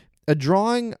discovers a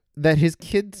drawing that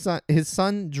his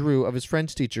son drew of his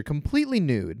French teacher, completely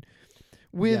nude,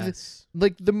 with Yes.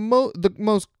 like the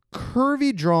most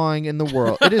curvy drawing in the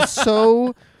world. It is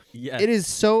so Yes. it is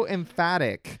so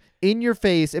emphatic, in your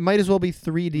face. It might as well be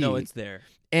 3D. No, it's there.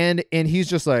 and he's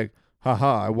just like,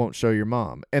 haha, I won't show your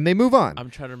mom, and they move on. I'm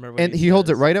trying to remember. What And he holds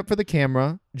it says. right up for the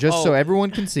camera, just so Oh, everyone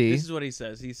can see. This is what he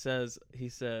says. He says,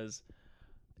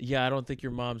 "Yeah, I don't think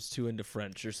your mom's too into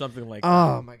French or something like that."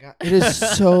 Oh my god, it is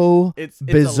so It's a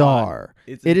lot. bizarre.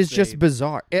 It's It is just insane.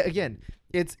 bizarre. Again,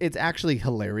 it's actually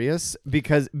hilarious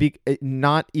because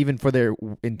not even for their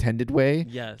intended way.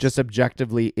 Yes. Just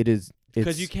objectively, it is.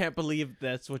 because you can't believe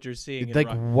that's what you're seeing. In like,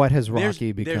 Rocky. what has There's-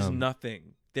 Rocky become?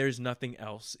 There's nothing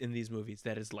else in these movies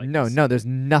that is like no, this. no, there's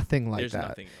nothing like There's that.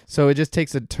 nothing else. So it just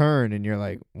takes a turn, and you're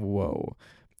like, whoa.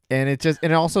 And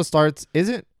it also starts.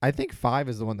 I think 5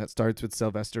 is the one that starts with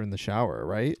Sylvester in the shower,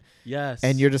 right? Yes.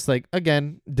 And you're just like,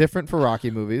 again, different for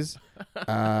Rocky movies.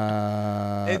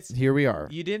 Here we are.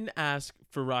 You didn't ask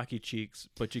for Rocky cheeks,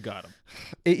 but you got them.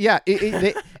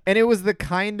 And it was the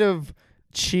kind of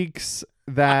cheeks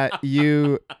that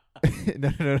you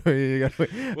no, you gotta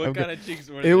wait. What kind of cheeks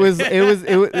were it was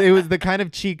the kind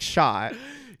of cheek shot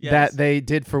Yes. that they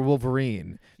did for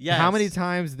Wolverine. Yes. How many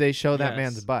times they show that Yes.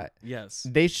 man's butt? Yes.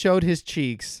 They showed his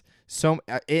cheeks.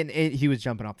 He was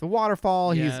jumping off the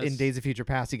waterfall. Yes. He's in Days of Future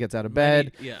Past. He gets out of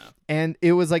bed, Yeah. and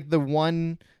it was like the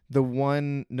one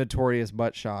notorious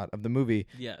butt shot of the movie.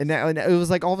 Yes. And it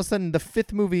was like all of a sudden the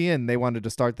fifth movie in, they wanted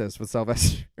to start this with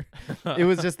Sylvester. It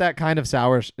was just that kind of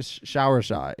shower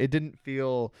shot. It didn't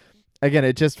feel, again,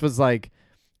 it just was like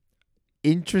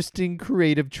interesting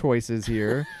creative choices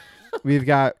here. We've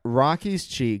got Rocky's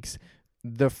cheeks,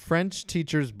 the French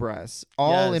teacher's breasts,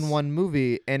 all in Yes. one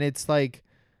movie, and it's like,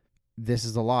 this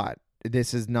is a lot.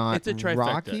 This is not It's a trifecta.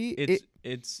 Rocky.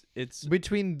 It's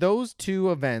Between those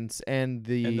two events and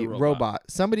the robot,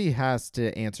 somebody has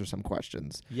to answer some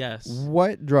questions. yes.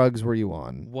 What drugs were you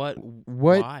on?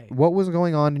 Why? What was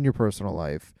going on in your personal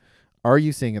life? Are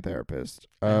you seeing a therapist?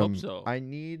 I hope so. I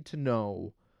need to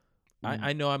know.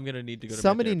 I know I'm gonna need to go to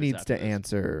Somebody my therapist needs to after this.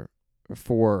 answer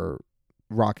for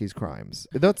Rocky's crimes.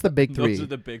 That's the big three. Those are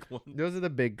the big ones. Those are the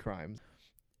big crimes.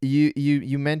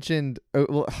 You mentioned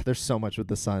there's so much with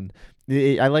the son.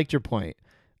 I liked your point.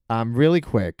 Really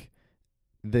quick,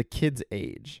 the kid's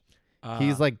age.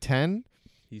 He's like 10,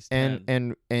 he's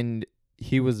 10. and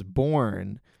he was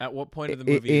born. At what point of the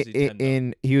movie is he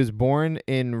 10? He was born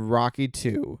in Rocky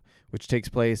 2, which takes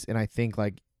place in I think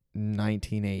like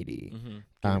 1980.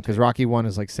 Because Rocky 1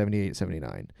 is like 78,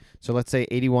 79. So let's say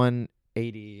 81,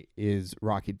 80 is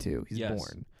Rocky 2. He's Yes.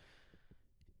 born.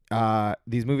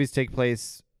 These movies take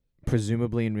place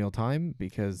presumably in real time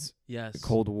because Yes. the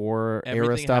Cold War era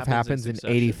Everything stuff happens happens in in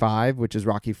succession. 85, which is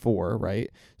Rocky 4, right?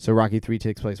 So Rocky 3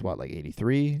 takes place, what, like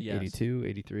 83, Yes. 82,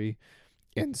 83?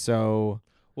 And so,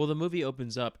 Well, the movie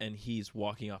opens up and he's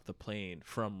walking off the plane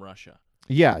from Russia.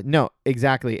 yeah, no,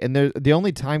 exactly. And the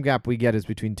only time gap we get is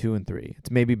between 2 and 3.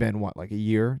 It's maybe been, what, like a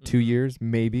year, 2 Mhm. years,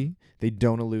 maybe? They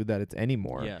don't allude that it's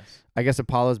anymore. Yes. I guess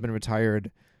Apollo's been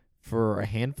retired for a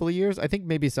handful of years. I think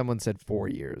maybe someone said 4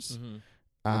 years.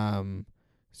 Mm-hmm.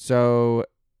 So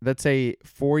let's say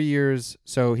 4 years.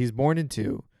 So he's born in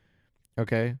 2,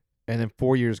 okay, and then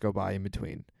 4 years go by in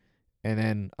between, and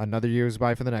then another year goes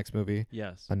by for the next movie.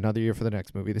 Yes. Another year for the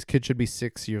next movie. This kid should be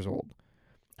 6 years old.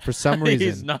 For some reason,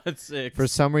 he's not 6. For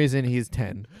some reason, he's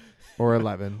 10 or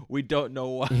 11. We don't know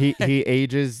why. He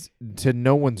ages to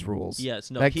no one's rules. Yes.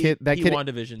 No. That he, kid. That he kid.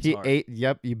 WandaVision's He hard. ate.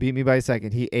 Yep. You beat me by a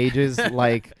second. He ages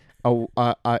like a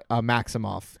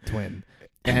Maximoff twin,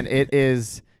 and it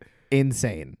is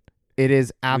insane. It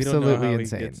is absolutely we don't know how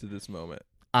insane. He gets to this moment.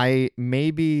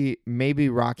 Maybe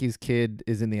Rocky's kid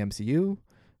is in the MCU.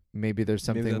 Maybe there's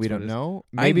something that's we what don't it is. know.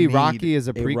 I Maybe need Rocky is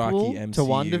a a prequel Rocky to MCU.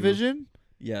 WandaVision.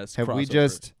 Yes. Have we crossover.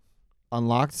 just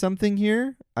unlocked something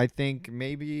here? I think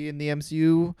maybe in the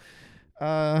MCU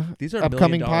These are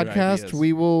upcoming million-dollar podcast ideas.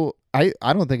 we will. I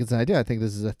don't think it's an idea. I think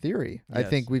this is a theory. I Yes.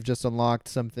 think we've just unlocked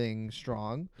something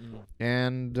strong,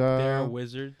 and They're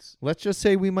wizards. let's just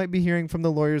say we might be hearing from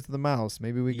the lawyers of the mouse.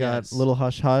 Maybe we got Yes. a little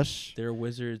hush hush. They're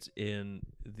wizards in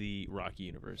the Rocky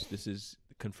universe. This is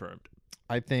confirmed.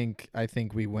 I think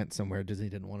we went somewhere Disney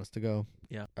didn't want us to go.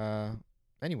 Yeah.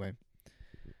 Anyway,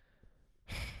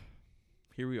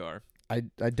 Here we are. I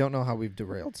don't know how we've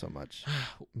derailed so much,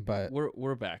 but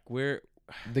We're back. We're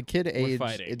the kid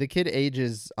fighting.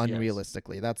 ages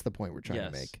unrealistically. That's the point we're trying to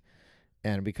Yes. make.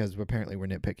 And because apparently we're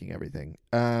nitpicking everything.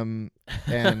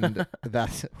 And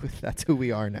that's who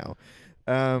we are now.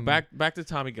 back to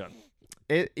Tommy Gunn.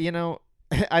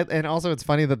 And also it's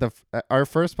funny that our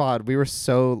first pod we were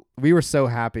so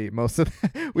happy most of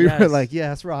we were Yes. like,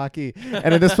 yes, Rocky,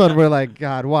 and in this one we're like,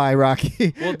 God, why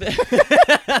Rocky?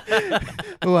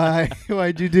 Well,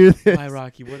 why'd you do this? why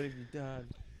Rocky? What have you done?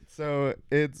 So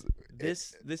it's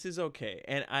This is okay,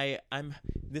 and I'm.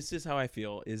 This is how I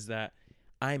feel: is that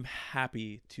I'm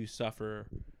happy to suffer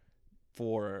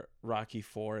for Rocky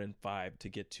 4 and 5 to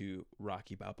get to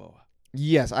Rocky Balboa.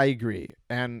 yes, I agree,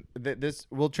 and this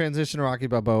will transition to Rocky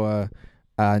Balboa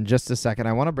in just a second.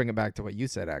 I want to bring it back to what you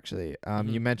said actually.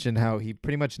 You mentioned how he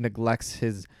pretty much neglects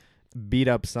his beat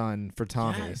up son for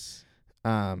Tommy. Yes.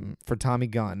 For Tommy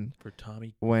Gunn, For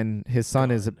Tommy, when his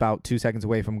son is Gunn. about 2 seconds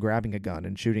away from grabbing a gun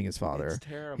and shooting his father. it's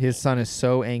terrible. His son is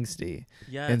so angsty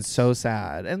yes. and so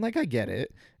sad. And like, I get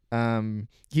it.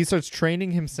 He starts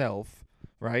training himself,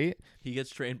 right? He gets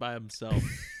trained by himself.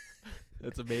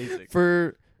 That's amazing.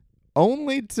 For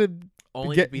only to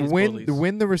Only to beat his bullies.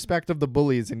 win the respect of the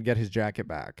bullies and get his jacket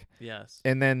back. Yes.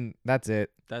 And then that's it.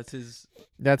 That's his.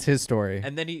 That's his story.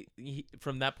 And then he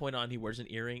from that point on he wears an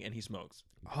earring and he smokes.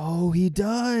 Oh, he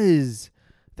does.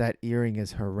 That earring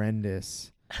is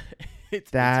horrendous.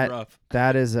 It's That rough.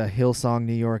 that is a Hillsong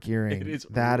New York earring. It is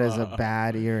That is a rough.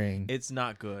 bad earring. It's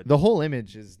not good. The whole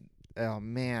image is, oh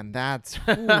man, that's,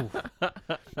 ooh,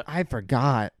 I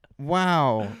forgot.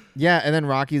 Wow. Yeah, and then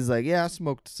Rocky's like, yeah, I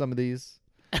smoked some of these.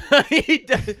 he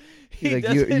does, He's like,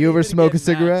 doesn't you ever even smoke a get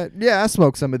mad. cigarette? Yeah, I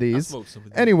smoked some of I these. smoked some of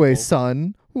these, Anyway, Bo.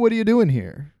 son, what are you doing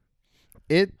here?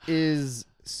 It is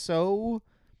so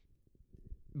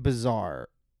bizarre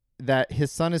that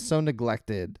his son is so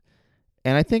neglected.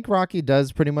 And I think Rocky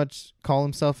does pretty much call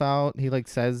himself out. He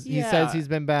says he says Yeah. he's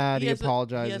been bad. He has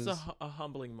apologizes. He has a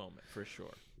humbling moment for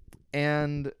sure.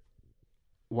 And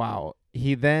wow,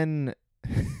 he then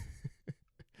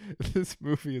this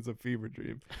movie is a fever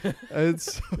dream.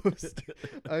 It's so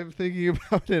I'm thinking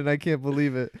about it and I can't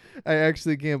believe it. I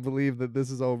actually can't believe that this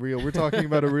is all real. We're talking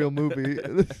about a real movie.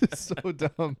 This is so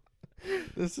dumb.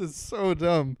 This is so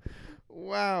dumb.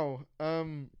 Wow.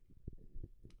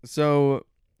 So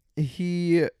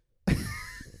he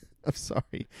I'm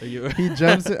sorry. Are you? He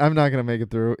jumps in, I'm not going to make it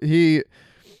through.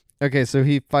 Okay, so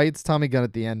he fights Tommy Gunn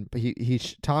at the end, but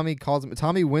Tommy calls him.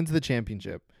 Tommy wins the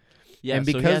championship. Yeah, and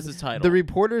so he has because his title. the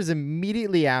reporters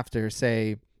immediately after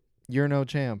say, "You're no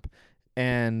champ,"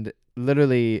 and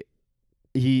literally,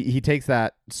 he takes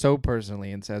that so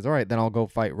personally and says, "All right, then I'll go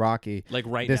fight Rocky." like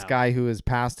right This now. guy who is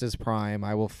past his prime,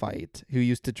 I will fight. Who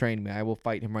used to train me, I will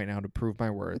fight him right now to prove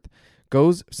my worth.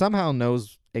 Somehow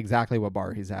knows exactly what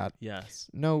bar he's at. Yes.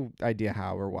 No idea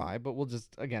how or why, but we'll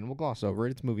gloss over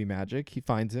it. It's movie magic. He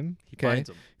finds him. He Okay,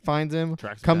 finds him.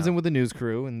 Tracks him Comes down. in with the news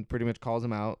crew and pretty much calls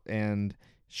him out and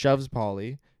shoves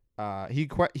Paulie.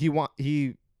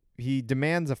 He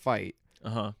demands a fight,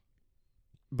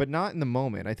 but not in the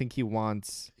moment. I think he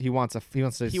wants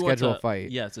to schedule a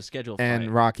fight. Yeah, it's a schedule And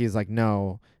fight. Rocky's like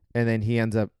no, and then he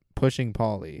ends up pushing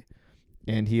Paulie,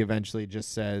 and he eventually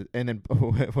just says, and then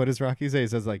what does Rocky say? He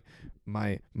says like,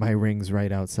 my ring's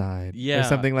right outside, Yeah. or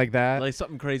something like that. Like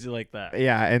something crazy like that.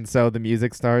 Yeah, and so the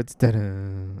music starts, da-da,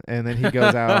 and then he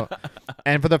goes out,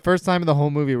 and for the first time in the whole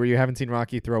movie where you haven't seen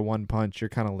Rocky throw one punch, you're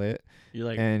kind of lit, You're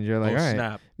like, and you're like, oh all right,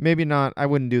 snap. maybe not. I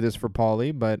wouldn't do this for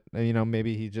Paulie, but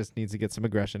maybe he just needs to get some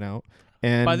aggression out.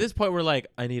 And By this point, we're like,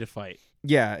 I need a fight.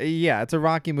 yeah, it's a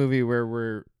Rocky movie where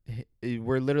we're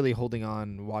literally holding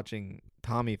on, watching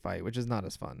Tommy fight, which is not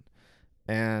as fun,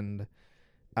 and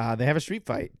they have a street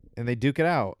fight and they duke it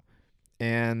out,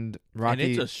 and Rocky.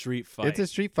 And it's a street fight. It's a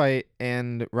street fight,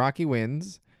 and Rocky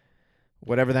wins,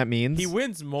 whatever that means. He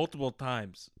wins multiple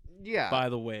times. Yeah. By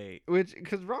the way,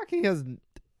 Because Rocky has,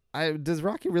 does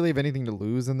Rocky really have anything to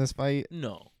lose in this fight?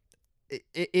 no.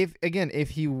 If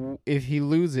he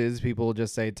loses, people will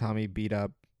just say Tommy beat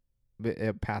up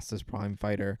past his prime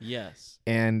fighter, Yes.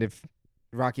 and if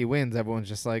Rocky wins, everyone's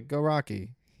just like, go Rocky.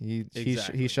 He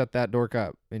Exactly. shut that dork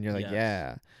up, and you're like, Yes.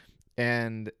 yeah,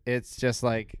 and it's just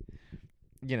like,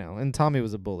 and Tommy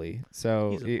was a bully,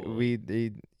 so He's a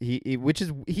bully.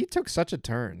 he took such a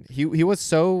turn. He was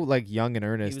so like young and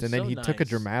earnest, was and then so he took a nice.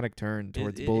 dramatic turn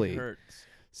towards It bully. hurts.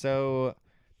 So,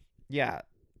 yeah,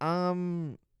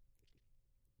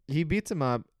 he beats him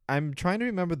up. I'm trying to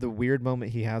remember the weird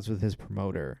moment he has with his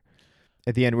promoter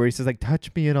at the end where he says like,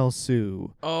 touch me and I'll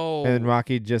sue. Oh. And then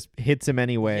Rocky just hits him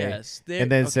anyway. Yes.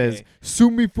 And then says, sue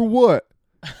me for what?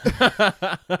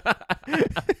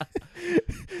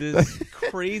 This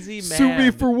crazy man. Sue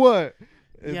me for what?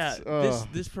 Yeah, It's,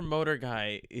 this promoter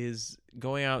guy is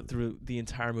going out through the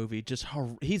entire movie.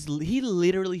 He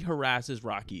literally harasses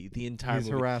Rocky the entire he's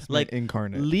movie. harassment Like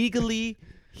incarnate. legally,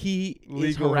 he is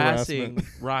Legal harassing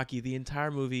harassment. Rocky the entire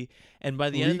movie. And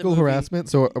by the end of the Legal movie, harassment?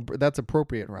 So that's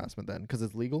appropriate harassment then, because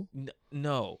it's legal?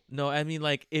 No. I mean,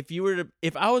 like if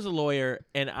I was a lawyer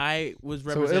and I was So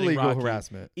representing illegal Rocky,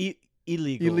 harassment.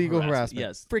 illegal harassment.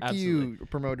 Yes, Frick absolutely. you,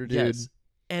 promoter dude. Yes.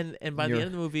 And by the end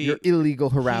of the movie, Your illegal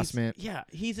he's- harassment.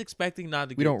 he's expecting not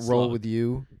to. We get don't roll slugged. with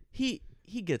you. He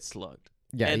gets slugged.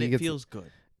 Yeah, and he it gets feels good.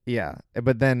 Yeah,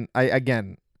 but then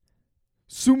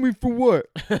sue me for what?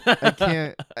 I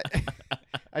can't.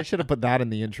 I should have put that in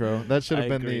the intro. That should have I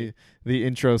been agree. the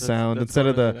intro sound that's instead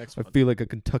of going to the the next I one. feel like a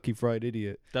Kentucky Fried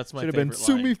Idiot. That's my Should have favorite been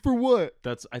sue line. me for what?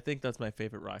 I think that's my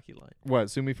favorite Rocky line. What?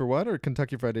 Sue me for what? Or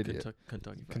Kentucky Fried Idiot?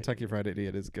 Kentucky Fried Kentucky Idiot. Fried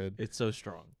Idiot is good. It's so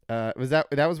strong. Was that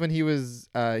was when he was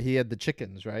he had the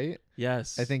chickens, right?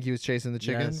 Yes. I think he was chasing the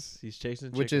chickens, Yes, he's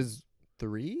chasing the which chickens. is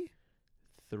 3.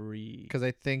 3. Because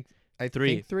I think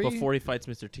 3 3 before he fights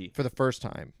Mr. T. for the first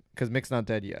time. Because Mick's not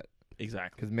dead yet.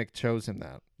 Exactly. Because Mick chose him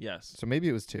that. Yes. So maybe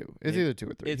it was 2. It's Maybe- either 2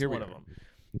 or 3. It's Here we one of are. them.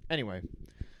 Anyway,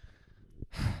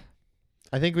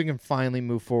 I think we can finally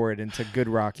move forward into good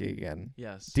Rocky again.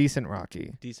 Yes. Decent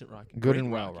Rocky. Decent Rocky. Good Great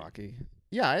and well Rocky.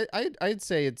 Yeah, I'd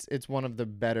say it's one of the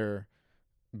better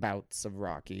bouts of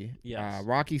Rocky. Yes.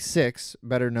 Rocky 6,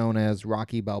 better known as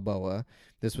Rocky Balboa.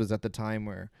 This was at the time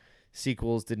where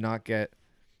sequels did not get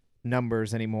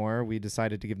numbers anymore. We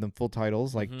decided to give them full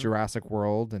titles like Jurassic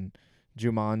World and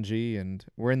Jumanji, and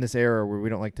we're in this era where we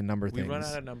don't like to number We things. run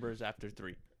out of numbers after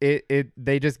 3.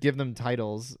 They just give them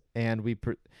titles, and we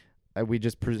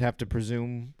just have to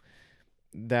presume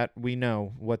that we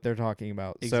know what they're talking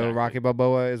about. Exactly. So Rocky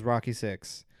Balboa is Rocky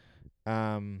 6.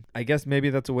 I guess maybe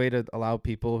that's a way to allow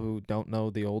people who don't know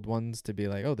the old ones to be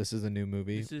like, oh, this is a new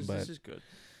movie. This is good.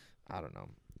 I don't know.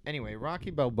 Anyway,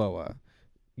 Rocky Balboa.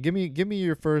 Give me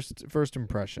your first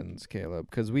impressions, Caleb,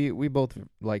 because we both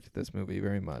liked this movie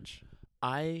very much.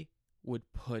 I would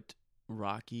put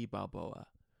Rocky Balboa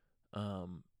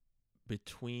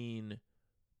between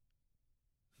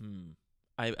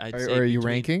I'd say Are you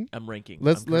between- ranking? I'm ranking.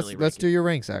 Let's I'm currently do ranking. your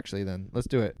ranks actually then. Let's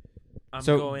do it. I'm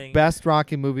So going best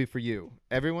Rocky movie for you.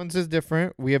 Everyone's is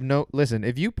different. We have no listen.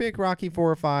 If you pick Rocky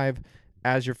 4 or 5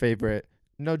 as your favorite,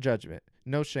 no judgment,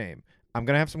 no shame. I'm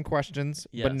gonna have some questions,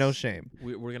 but no Yes. shame.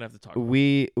 we're gonna have to talk about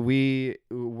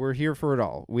We're here for it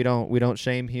all. We don't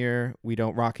shame here. We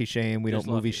don't Rocky shame. We There's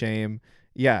don't love movie here. shame.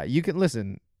 Yeah, you can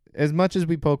listen. As much as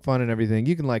we poke fun and everything,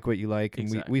 you can like what you like, and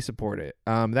Exactly. we support it.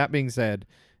 That being said,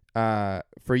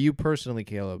 for you personally,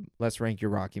 Caleb, let's rank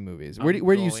your Rocky movies. Where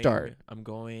do you start? I'm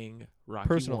going Rocky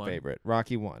Personal 1. favorite,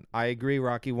 Rocky 1. I agree.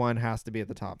 Rocky 1 has to be at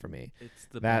the top for me. It's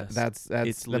the That's best. that's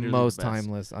It's the literally most the best.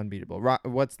 timeless, unbeatable.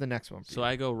 What's the next one for So you?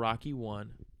 I go Rocky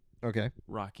 1, Okay.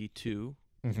 Rocky 2,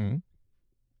 Mm-hmm.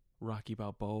 Rocky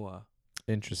Balboa,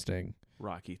 Interesting.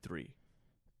 Rocky 3,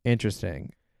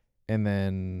 Interesting. And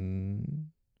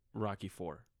then Rocky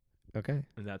 4, okay.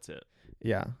 and that's it.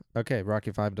 Yeah. Okay.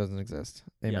 Rocky 5 doesn't exist.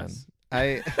 Amen. Yes.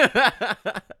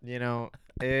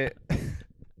 It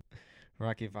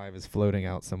Rocky 5 is floating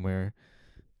out somewhere.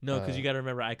 No, because you got to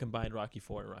remember I combined Rocky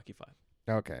 4 and Rocky 5.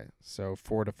 Okay. So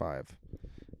 4 to 5.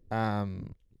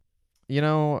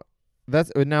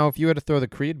 That's now if you had to throw the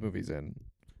Creed movies in.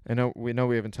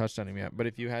 We haven't touched on them yet, but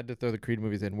if you had to throw the Creed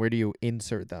movies in, where do you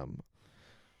insert them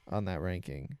on that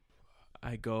ranking?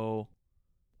 I go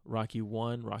Rocky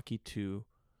 1, Rocky 2,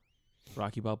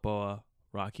 Rocky Balboa,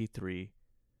 Rocky 3,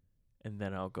 and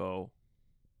then I'll go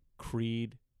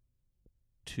Creed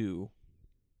 2,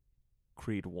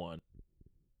 Creed 1.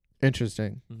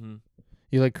 Interesting. Mm-hmm.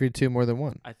 You like Creed 2 more than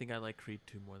 1. I think I like Creed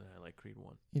 2 more than I like Creed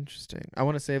 1. Interesting. I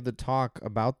want to save the talk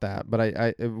about that, but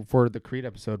I for the Creed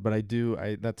episode, but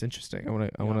that's interesting. I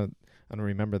want to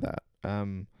remember that.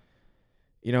 I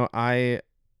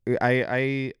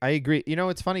agree.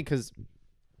 It's funny cuz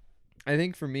I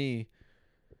think for me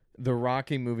the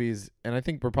Rocky movies, and I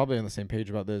think we're probably on the same page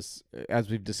about this as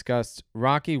we've discussed,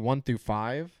 Rocky 1 through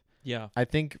 5. Yeah. I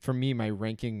think for me my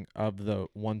ranking of the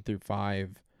 1 through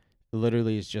 5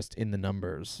 literally is just in the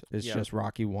numbers. It's Yeah. just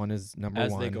Rocky 1 is number As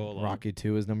 1, they go along. Rocky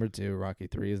 2 is number 2, Rocky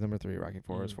 3 is number 3, Rocky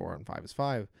 4 is Mhm. 4, and 5 is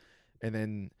 5. And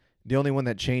then the only one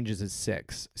that changes is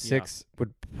 6. 6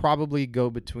 would probably go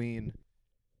between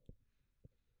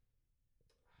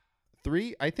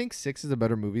 3. I think 6 is a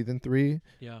better movie than 3,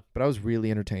 Yeah. but I was really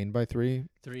entertained by 3.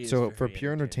 3 is So very for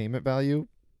pure entertaining. entertainment value,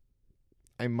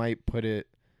 I might put it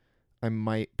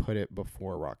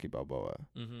before Rocky Balboa.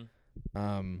 Mm-hmm.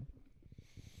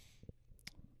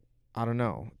 I don't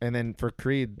know. And then for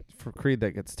Creed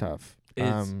that gets tough.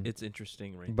 It's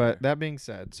interesting right But there. that being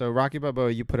said, so Rocky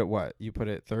Balboa, you put it what? You put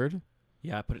it 3rd?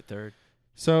 Yeah, I put it 3rd.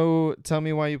 So tell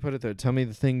me why you put it 3rd.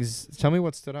 Tell me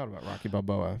what stood out about Rocky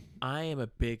Balboa I am a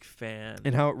big fan.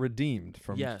 and how it redeemed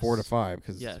from Yes. 4 to 5.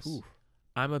 Cause, Yes. oof.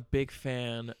 I'm a big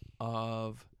fan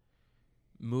of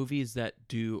movies that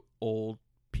do old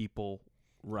people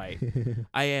right.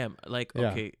 I am. Like,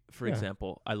 Yeah. okay, for Yeah.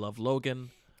 example, I love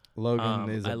Logan. Logan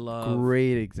is I a love-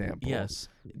 great example. Yes.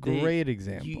 Great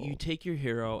example. You take your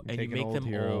hero and take you an make old them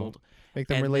hero. old. Make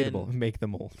them and relatable. then- Make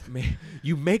them old.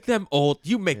 You make them old.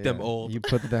 You make them Yeah. old. You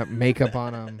put that makeup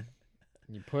on them.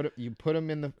 You put them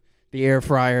in the air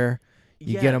fryer.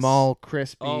 You get them Yes. all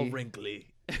crispy. all wrinkly.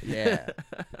 Yeah.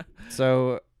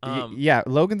 So Um, yeah,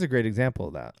 Logan's a great example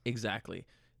of that. Exactly.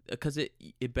 Because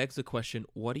it begs the question,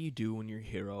 what do you do when your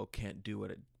hero can't do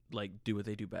what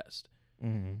they do best?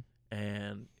 Mm-hmm.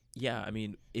 And yeah, I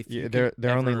mean, if Yeah, you they're can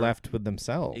only ever- left with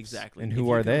themselves. exactly, And if who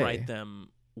you are can they? Write them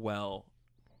well.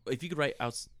 If you could write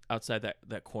outside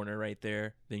that corner right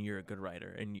there, then you're a good writer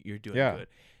and you're doing Yeah. good.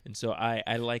 And so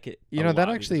I like it. You a know, that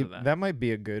lot because actually of that might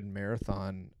be a good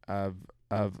marathon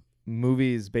of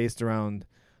movies based around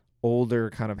older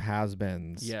kind of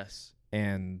has-beens yes,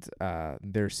 and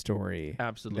their story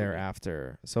absolutely.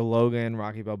 thereafter. So Logan,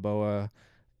 Rocky Balboa,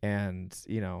 And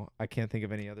I can't think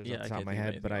of any others Yeah, off the I top of can't my think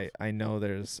of head, but anything I know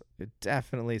there's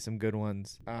definitely some good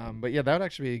ones. But yeah, that would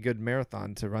actually be a good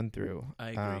marathon to run through. I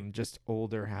agree. Just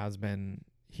older has-been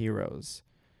heroes.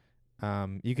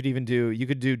 You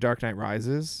could do Dark Knight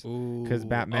Rises, because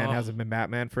Batman hasn't been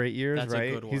Batman for 8 years, That's a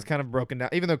right? good He's one. kind of broken down,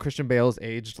 even though Christian Bale's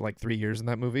aged like 3 years in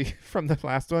that movie from the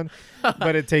last one,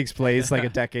 but it takes place like a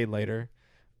decade later.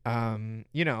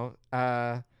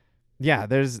 Yeah,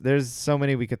 there's so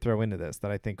many we could throw into this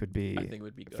that I think would be I think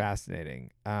would be good.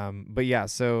 fascinating. But yeah,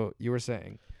 so you were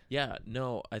saying, Yeah,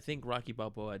 no, I think Rocky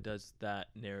Balboa does that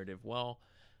narrative well.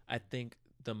 I think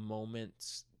the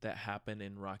moments that happen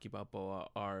in Rocky Balboa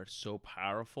are so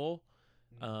powerful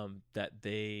that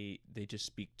they just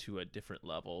speak to a different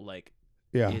level. Like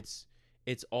it's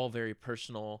all very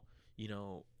personal.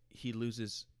 He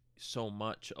loses so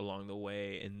much along the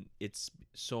way, and it's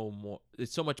so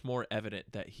much more evident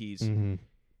that he's in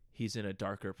a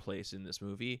darker place in this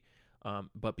movie.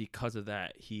 But because of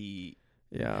that, he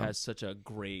has such a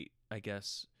great, I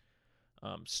guess,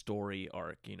 story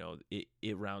arc.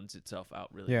 It rounds itself out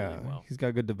really well. He's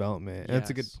got good development. And that's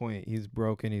a good Yes. point. He's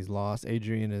broken. He's lost.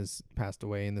 Adrian has passed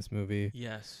away in this movie.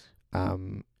 Yes.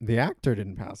 The actor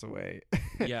didn't pass away.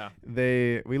 Yeah.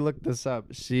 We looked this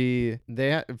up.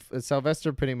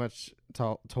 Sylvester pretty much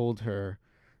told her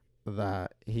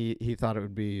that he thought it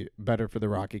would be better for the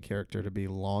Rocky character to be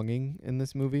longing in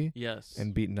this movie Yes.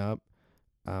 and beaten up,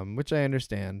 which I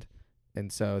understand. And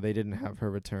so they didn't have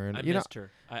her return. I missed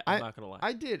her. I'm not gonna lie.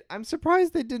 I did. I'm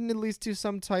surprised they didn't at least do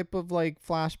some type of like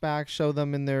flashback, show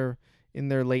them in their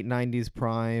late 90s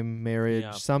prime, marriage,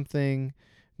 Yeah. something.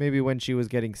 Maybe when she was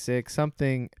getting sick,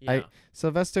 something. Yeah.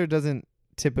 Sylvester doesn't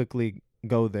typically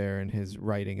go there in his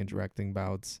writing and directing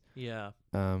bouts. Yeah.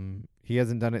 He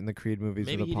hasn't done it in the Creed movies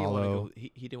Maybe with he didn't want Apollo. to go.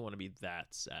 He didn't want to be that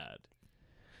sad.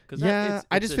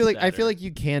 I just feel like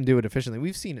you can do it efficiently.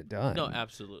 We've seen it done. No,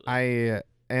 absolutely.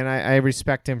 I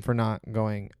respect him for not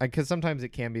going, because sometimes it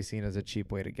can be seen as a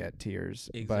cheap way to get tears.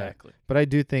 Exactly. But I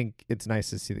do think it's nice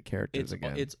to see the characters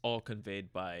again. It's all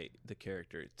conveyed by the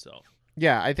character itself.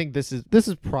 Yeah, I think this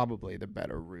is probably the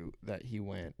better route that he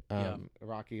went. Yeah.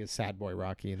 Rocky is sad boy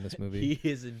Rocky in this movie. He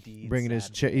is indeed Bringing his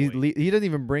sad chair. boy. He doesn't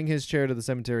even bring his chair to the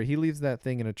cemetery. He leaves that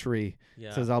thing in a tree.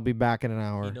 Yeah. Says, "I'll be back in an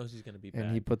hour." He knows he's gonna be back.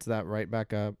 And he puts that right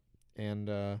back up. And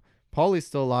Paulie's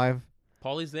still alive.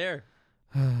 Paulie's there.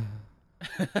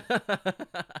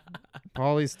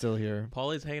 Paulie's still here.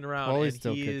 Paulie's hanging around. Paulie's and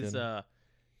still he kicking. is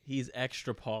he's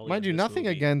extra Paulie. Mind in you, this nothing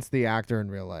movie. against the actor in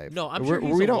real life. No, I'm sure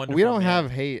he's we a don't wonderful man.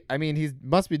 have hate. I mean, he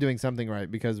must be doing something right,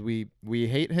 because we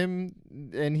hate him,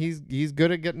 and he's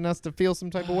good at getting us to feel some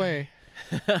type of way.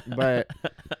 But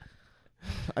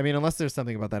I mean, unless there's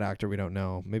something about that actor we don't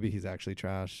know, maybe he's actually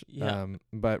trash. Yeah.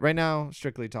 But right now,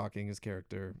 strictly talking, his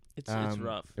character. It's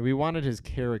rough. We wanted his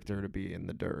character to be in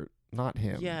the dirt, not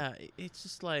him. Yeah, it's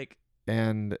just like.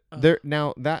 And there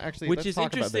now that actually, Which let's is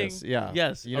talk about interesting. this. Yeah.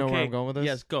 Yes. You know where okay. I'm going with this?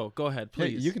 Yes. Go ahead, Yeah,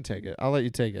 please. you can take it. I'll let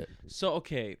you take it. So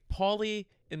okay, Paulie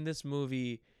in this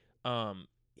movie,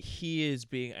 he is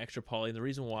being extra Paulie, and the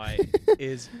reason why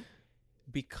is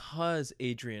because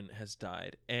Adrian has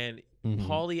died, and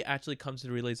Paulie actually comes to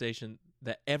the realization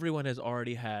that everyone has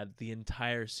already had the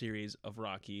entire series of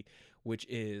Rocky, which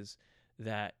is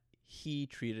that he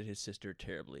treated his sister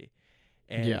terribly.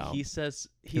 And he says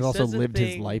He also says a lived his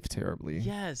thing- life terribly.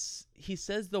 Yes, he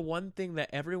says the one thing that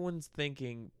everyone's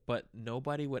thinking, but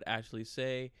nobody would actually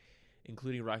say,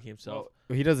 including Rocky himself.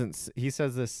 Well, he doesn't. He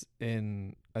says this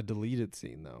in a deleted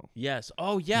scene, though. Yes.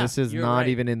 Oh, yeah. This is you're not right.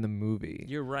 even in the movie.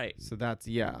 You're right. So that's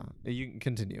You can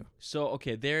continue. So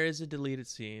okay, there is a deleted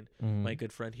scene. My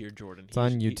good friend here, Jordan. It's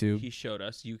on YouTube. He showed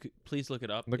us. You could please look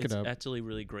it up. Look it it's up. actually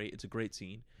really great. It's a great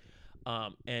scene.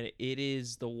 And it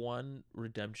is the one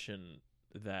redemption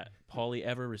that Paulie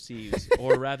ever receives,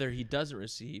 or rather, he doesn't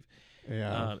receive.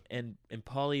 Yeah. And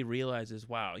Paulie realizes,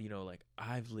 wow, like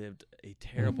I've lived a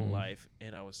terrible life,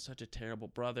 and I was such a terrible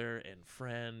brother and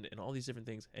friend, and all these different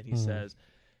things. And he says,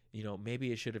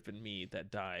 maybe it should have been me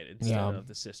that died instead of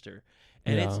the sister.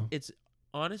 And it's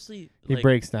honestly, he like,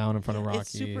 breaks down in front of Rocky. It's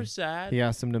super sad. He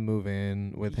asks him to move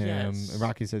in with him. Yes. And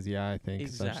Rocky says, "Yeah, I think."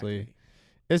 Exactly. Essentially,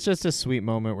 it's just a sweet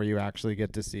moment where you actually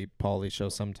get to see Paulie show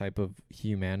some type of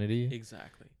humanity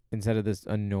Exactly. instead of this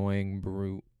annoying,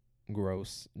 brute,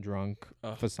 gross, drunk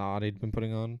Ugh. facade he'd been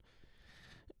putting on.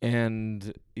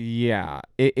 And yeah,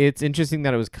 it's interesting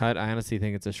that it was cut. I honestly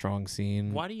think it's a strong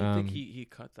scene. Why do you think he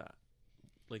cut that?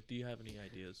 Like, do you have any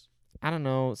ideas? I don't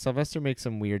know. Sylvester makes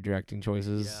some weird directing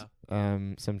choices.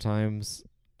 Sometimes.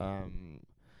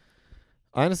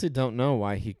 I honestly don't know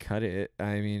why he cut it.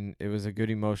 I mean, it was a good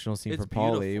emotional scene It's for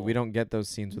Paulie. beautiful. We don't get those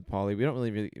scenes with Paulie. We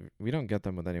don't we don't get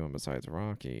them with anyone besides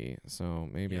Rocky. So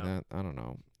maybe Yeah. that, I don't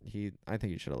know. I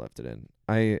think he should have left it in.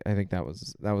 I think that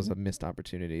was a missed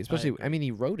opportunity. Especially, I agree. mean,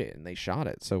 he wrote it and they shot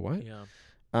it. So what? Yeah.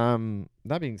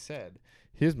 That being said,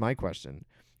 here's my question: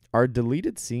 are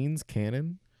deleted scenes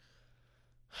canon?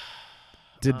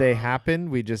 Did they happen?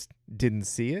 We just didn't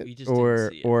see it, We just didn't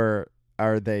see it. or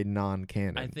are they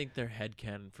non-canon? I think they're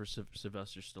headcanon for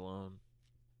Sylvester Stallone.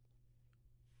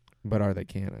 But are they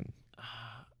canon?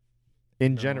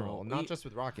 In No. general, not We- just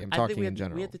with Rocky. I'm I think talking we in have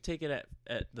general. we have to take it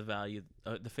at the value,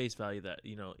 the face value that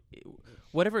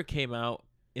whatever came out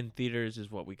in theaters is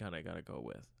what we kind of gotta go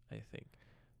with. I think.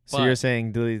 So you're but-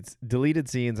 saying deleted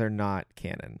scenes are not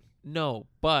canon? No,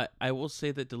 but I will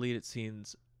say that deleted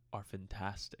scenes are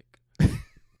fantastic.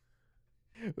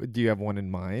 Do you have one in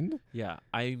mind? Yeah,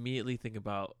 I immediately think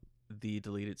about the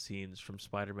deleted scenes from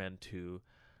Spider-Man 2.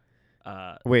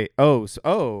 Wait.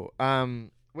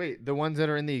 Wait. The ones that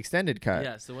are in the extended cut.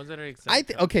 Yes, the ones that are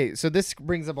extended. Okay. So this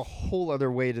brings up a whole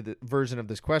other way to the version of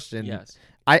this question. Yes.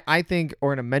 I think,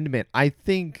 or an amendment. I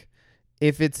think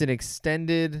if it's an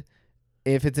extended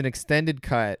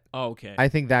cut, Oh, okay. I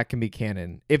think that can be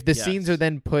canon. If the scenes Yes. are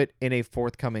then put in a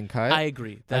forthcoming cut, I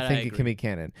agree. I think it can be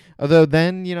canon. Although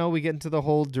then, we get into the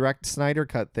whole direct Snyder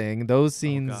cut thing. Those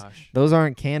scenes, gosh. those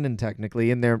aren't canon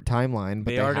technically in their timeline,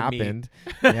 but They they are to me. happened.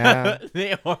 Yeah.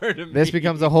 They are to me. This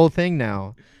becomes a whole thing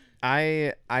now.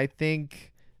 I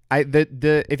think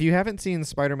the if you haven't seen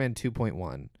Spider-Man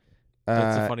 2.1,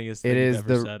 That's the funniest thing it you've is ever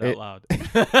the- said it- out loud.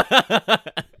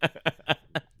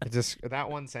 just that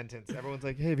one sentence. Everyone's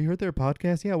like, "Hey, have you heard their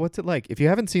podcast? Yeah, what's it like?" If you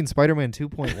haven't seen Spider-Man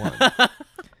 2.1,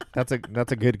 that's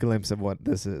a good glimpse of what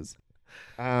this is.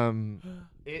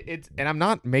 It's and I'm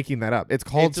not making that up. It's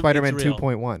called It's Spider-Man real.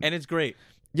 2.1. And it's great.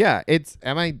 Yeah,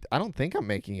 I don't think I'm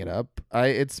making it up.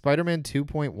 It's Spider-Man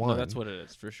 2.1. No, that's what it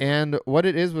is for sure. And what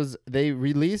it is was they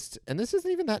released, and this isn't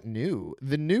even that new.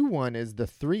 The new one is the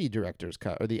 3 director's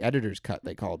cut, or the editor's cut,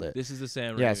 they called it. This is the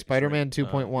Sam. Yeah, Raimi, Spider-Man sorry.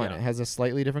 2.1. Yeah. It has a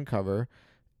slightly different cover.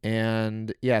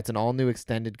 And yeah, it's an all new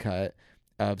extended cut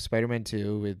of Spider-Man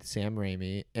 2 with Sam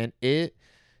Raimi. And it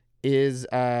is,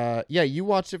 you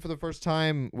watched it for the first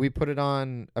time. We put it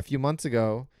on a few months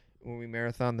ago when we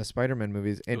marathon the Spider-Man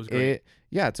movies. And was great.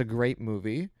 it's a great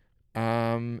movie.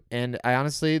 And I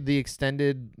honestly, there's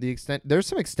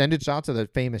some extended shots of the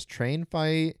famous train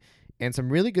fight and some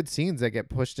really good scenes that get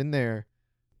pushed in there.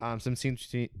 Some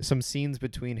scenes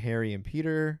between Harry and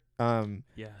Peter.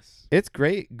 Yes. It's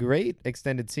great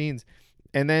extended scenes.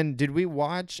 And then did we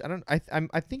watch?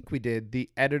 I think we did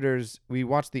We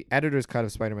watched the editor's cut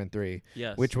of Spider-Man 3,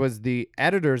 Yes. which was the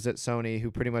editors at Sony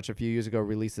who pretty much a few years ago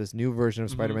released this new version of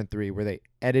Mhm. Spider-Man 3 where they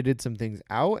edited some things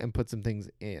out and put some things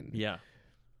in. Yeah.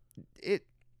 It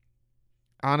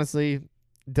honestly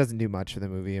doesn't do much for the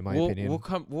movie in my opinion.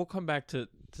 We'll come back to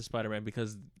Spider-Man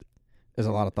because There's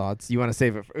a lot of thoughts. You want to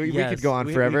save it? We yes, could go on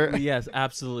forever. yes,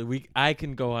 absolutely. I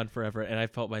can go on forever, and I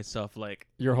felt myself like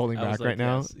You're holding I was back like, right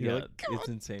now. yes, You're yeah, like, "Come it's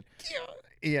on." insane.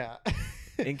 Yeah.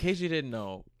 In case you didn't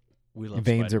know, we love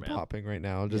Veins are Spider-Man. popping right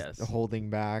now. Just Yes. holding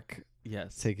back,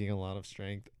 Yes. taking a lot of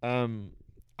strength.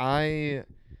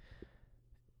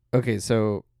 Okay,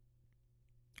 so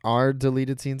are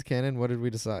deleted scenes canon? What did we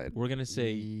decide? We're gonna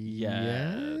say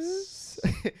yes.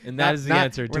 And Not- that is the not-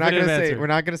 answer. We're not gonna Definitive say. answer. We're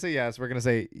not gonna say yes. We're gonna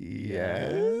say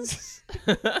yes.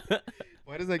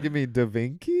 Why does that give me Da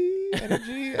Vinci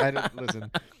energy? I don't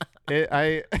listen.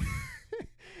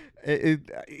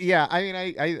 Yeah. I mean,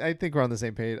 I think we're on the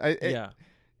same page. Yeah.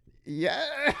 Yeah.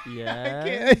 I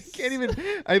Yes. can't even.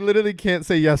 I literally can't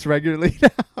say yes regularly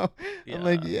now. I'm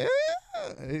like, Yeah.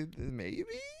 maybe.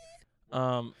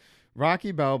 Um,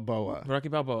 Rocky Balboa. Rocky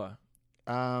Balboa.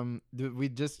 We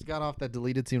just got off that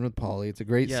deleted scene with Paulie. It's a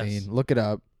great Yes. scene. Look it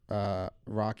up.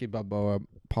 Rocky Balboa,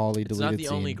 Paulie It's deleted not the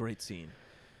scene. only great scene.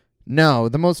 No,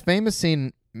 the most famous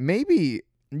scene. Maybe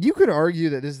you could argue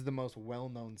that this is the most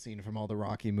well-known scene from all the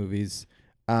Rocky movies.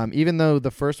 Even though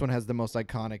the first one has the most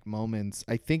iconic moments,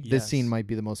 I think this Yes. scene might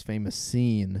be the most famous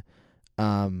scene.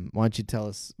 Why don't you tell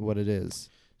us what it is?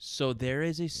 So there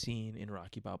is a scene in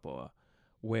Rocky Balboa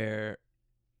where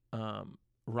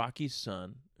Rocky's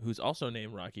son, who's also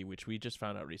named Rocky, which we just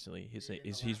found out recently,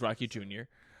 he's Rocky Jr.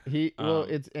 He's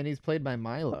played by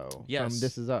Milo Yes. from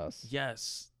This Is Us.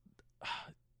 Yes.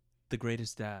 The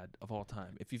greatest dad of all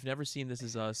time. If you've never seen This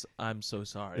Is Us, I'm so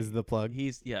sorry. Is the plug?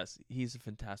 He's a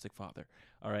fantastic father.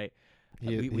 All right.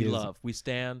 He we is. love, we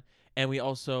stand, and we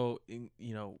also,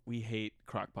 we hate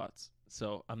crockpots.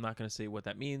 So I'm not gonna say what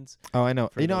that means. Oh, I know.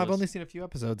 For I've those- only seen a few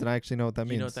episodes, and I actually know what that Do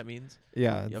means. you know what that means?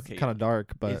 Yeah, it's Okay, kind of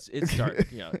dark, but It's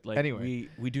dark. Yeah. Like Anyway.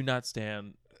 we do not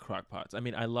stand crock pots. I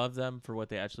mean, I love them for what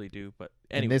they actually do, but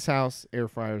in anyway. this house, air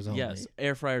fryers only. Yes,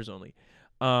 air fryers only.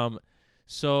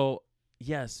 So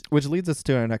yes. Which leads us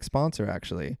to our next sponsor,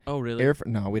 actually. Oh really?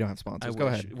 No, we don't have sponsors. Go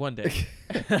wish. ahead. One day.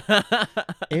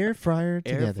 Air fryer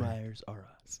together. Air fryers are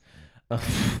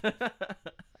us.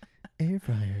 Air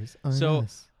fryers are So,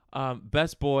 us.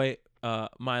 Best boy,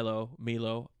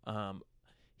 Milo,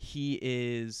 he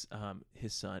is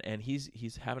his son, and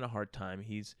he's having a hard time.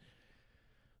 He's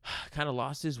kind of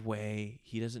lost his way.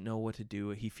 He doesn't know what to do.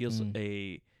 He feels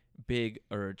a big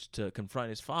urge to confront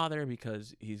his father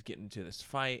because he's getting into this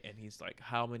fight, and he's like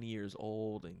how many years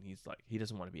old, and he's like he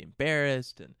doesn't want to be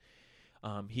embarrassed,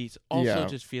 and he's also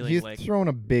just feeling he's like throwing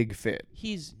a big fit.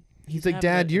 he's like, having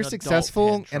Dad, an you're adult successful,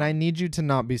 and tantrum. I need you to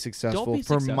not be successful be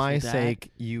for successful, my Dad.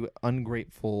 sake, you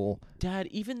ungrateful. Dad,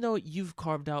 even though you've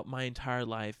carved out my entire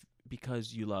life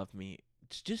because you love me,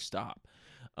 just stop.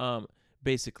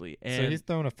 Basically. And So he's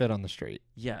throwing a fit on the street.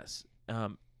 yes.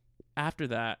 After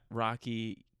that,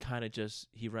 Rocky kind of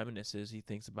he reminisces. He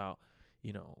thinks about,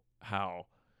 how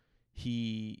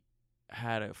he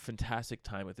had a fantastic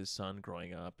time with his son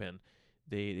growing up, and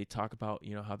they talk about,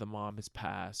 how the mom has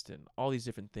passed and all these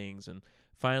different things. And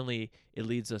finally, it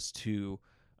leads us to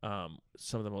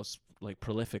some of the most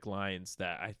prolific lines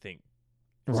that I think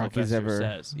Rocky's Sylvester ever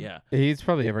says. Yeah. He's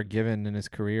probably ever given in his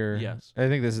career. Yes. I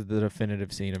think this is the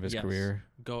definitive scene of his Yes. career.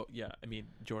 Go. Yeah. I mean,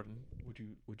 Jordan,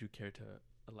 would you care to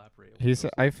elaborate?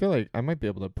 I feel like I might be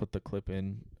able to put the clip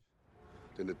in.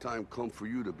 Then the time come for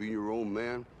you to be your own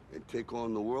man and take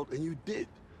on the world, and you did.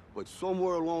 But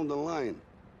somewhere along the line,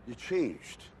 you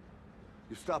changed.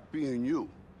 You stopped being you.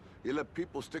 You let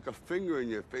people stick a finger in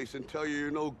your face and tell you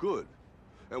you're no good.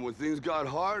 And when things got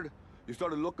hard, you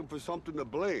started looking for something to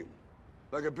blame,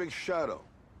 like a big shadow.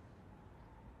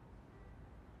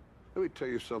 Let me tell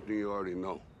you something you already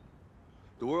know.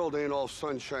 The world ain't all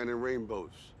sunshine and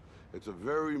rainbows. It's a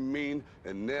very mean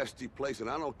and nasty place, and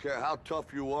I don't care how tough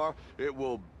you are, it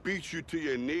will beat you to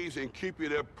your knees and keep you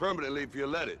there permanently if you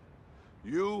let it.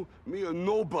 You, me, or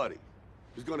nobody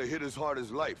is gonna hit as hard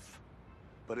as life.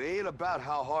 But it ain't about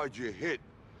how hard you hit.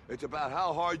 It's about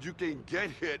how hard you can get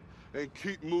hit and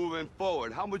keep moving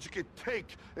forward. How much you can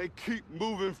take and keep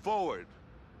moving forward.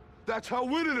 That's how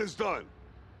winning is done.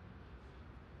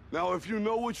 Now, if you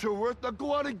know what you're worth, now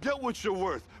go out and get what you're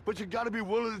worth. But you gotta be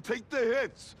willing to take the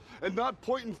hits and not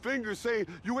pointing fingers saying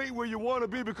you ain't where you wanna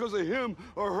be because of him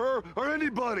or her or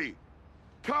anybody.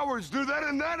 Cowards do that,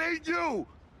 and that ain't you.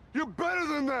 You're better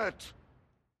than that.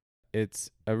 It's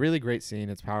a really great scene.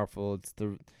 It's powerful. It's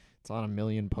on a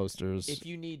million posters. If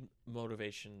you need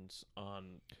motivations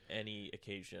on any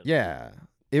occasion, Yeah.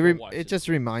 watch It it. just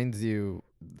reminds you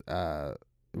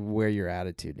where your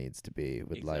attitude needs to be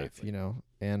with life, Exactly.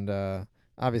 And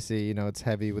obviously, it's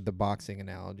heavy with the boxing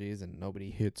analogies, and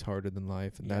nobody hits harder than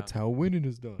life, and Yeah. that's how winning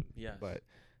is done. Yes. But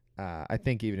I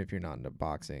think even if you're not into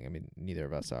boxing, I mean, neither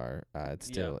of us are. It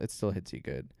still hits you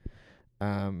good.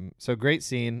 So great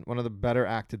scene, one of the better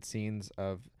acted scenes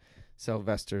of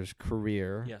Sylvester's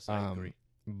career. Yes, I agree.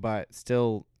 But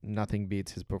still, nothing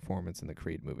beats his performance in the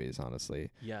Creed movies,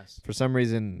 honestly. Yes. For some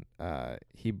reason,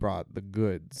 he brought the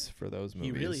goods for those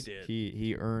movies. He really did.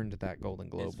 He earned that Golden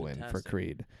Globe It's win for fantastic.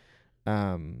 Creed.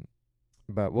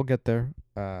 But we'll get there.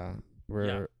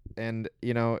 And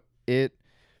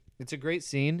it's a great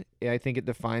scene. I think it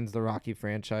defines the Rocky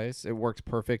franchise. It works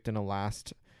perfect in a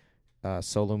last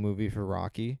solo movie for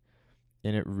Rocky,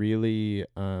 and it really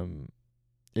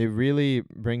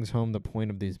brings home the point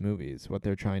of these movies, what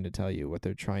they're trying to tell you, what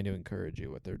they're trying to encourage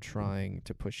you, what they're trying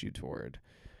to push you toward.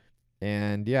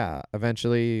 And yeah,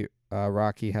 eventually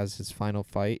Rocky has his final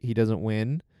fight. He doesn't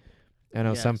win. I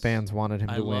know some Yes. fans wanted him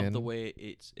I to love win. the way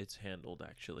it's handled.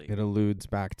 Actually, It alludes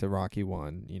back to Rocky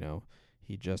 1,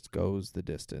 he just goes the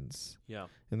distance. yeah,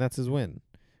 And that's his win,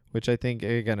 which I think,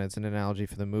 again, it's an analogy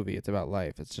for the movie. It's about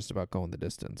life. It's just about going the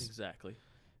distance. exactly.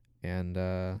 And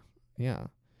yeah,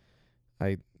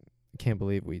 I can't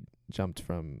believe we jumped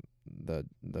from the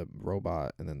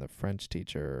robot and then the French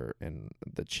teacher and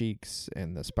the Cheeks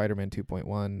and the Spider-Man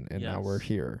 2.1, and now we're Yes.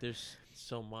 here. There's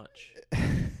so much.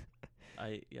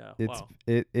 It's Wow,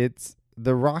 it's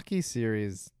the Rocky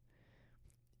series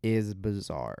is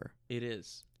bizarre, it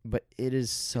is. but it is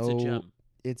It's a so gem.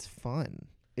 it's fun.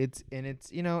 It's and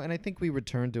I think we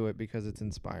return to it because it's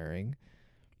inspiring,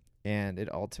 and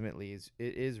it ultimately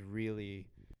is really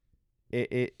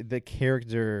the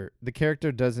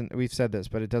character doesn't. We've said this,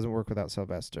 but it doesn't work without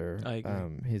Sylvester. I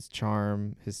agree. His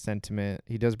charm, his sentiment.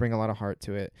 He does bring a lot of heart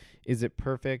to it. Is it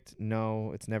perfect?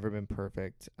 No, it's never been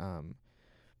perfect.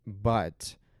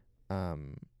 But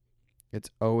it's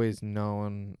always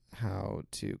known how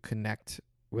to connect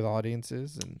with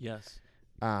audiences and Yes.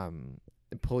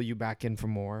 pull you back in for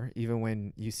more. Even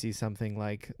when you see something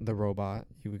like The Robot,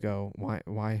 you would go, why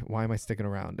am I sticking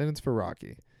around? And it's for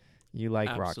Rocky. You like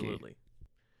Rocky. Absolutely.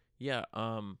 Yeah.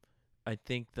 I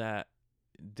think that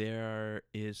there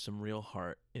is some real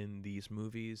heart in these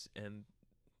movies, and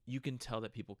you can tell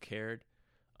that people cared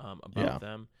about Yeah.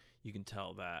 them. You can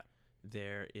tell that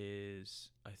there is,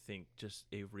 I think, just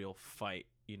a real fight,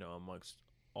 amongst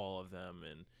all of them,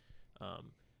 and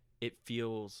it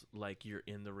feels like you're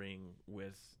in the ring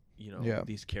with, Yeah.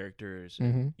 these characters,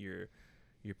 and Mhm.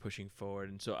 you're pushing forward,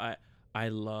 and so I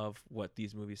love what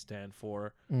these movies stand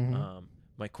for. Mhm.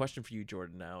 My question for you,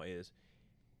 Jordan, now is,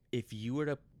 if you were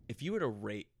to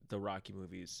rate the Rocky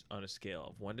movies on a scale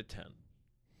of 1 to 10,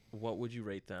 what would you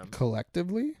rate them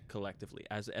Collectively? collectively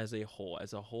as a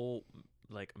whole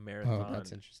like Oh, marathon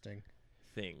that's interesting.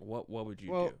 thing? What would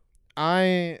you Well, do?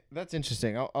 That's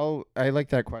interesting. I like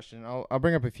that question. I'll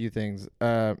bring up a few things.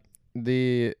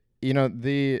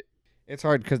 It's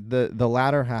hard because the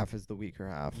latter half is the weaker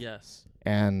half. Yes.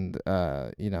 And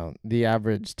the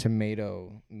average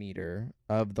tomato meter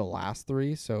of the last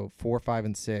three, so 4, 5,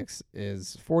 and 6,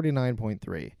 is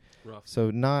 49.3. Rough. So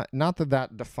not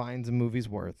that defines a movie's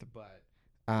worth, but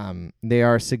they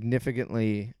are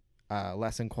significantly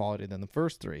less in quality than the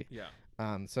first three. Yeah.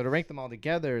 So to rank them all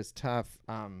together is tough.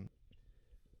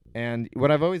 And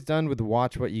what I've always done with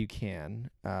Watch What You Can,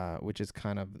 which is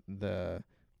kind of the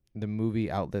movie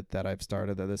outlet that I've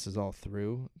started, that this is all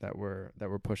through, that we're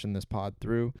pushing this pod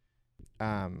through.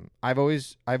 I've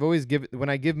always when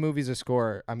I give movies a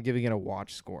score, I'm giving it a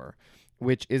watch score,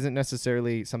 which isn't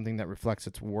necessarily something that reflects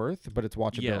its worth, but its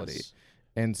watchability. Yes.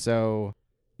 And so,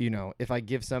 if I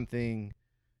give something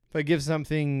an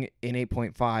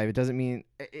 8.5, it doesn't mean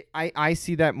I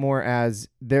see that more as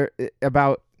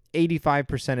about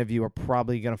 85% of you are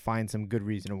probably going to find some good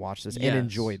reason to watch this and Yes.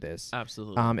 enjoy this.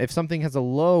 Absolutely. If something has a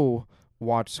low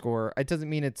watch score, it doesn't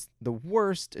mean it's the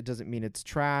worst. It doesn't mean it's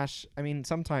trash. I mean,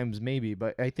 sometimes maybe,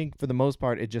 but I think for the most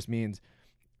part, it just means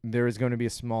there is going to be a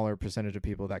smaller percentage of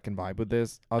people that can vibe with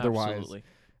this. Otherwise, Absolutely.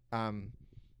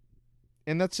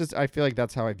 and that's just, I feel like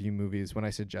that's how I view movies when I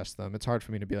suggest them. It's hard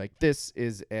for me to be like, this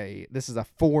is a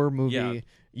 4 movie. Yeah.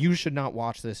 You should not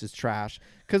watch this. It's trash.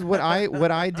 Because what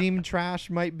I deem trash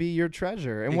might be your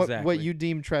treasure, and what Exactly. you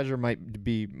deem treasure might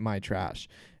be my trash.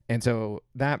 And so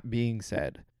that being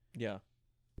said, Yeah.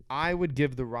 I would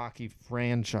give the Rocky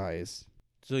franchise,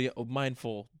 So yeah,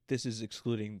 mindful. This is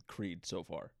excluding Creed so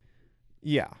far.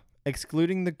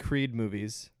 excluding the Creed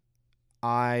movies,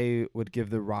 I would give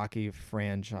the Rocky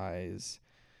franchise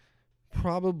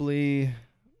probably,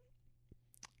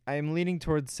 I'm leaning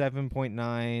towards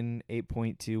 7.9,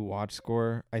 8.2 watch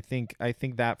score. I think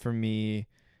that for me,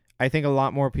 I think a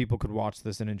lot more people could watch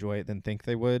this and enjoy it than think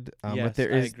they would. Yes, but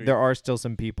I agree. there are still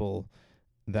some people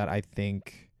that I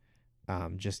think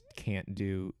just can't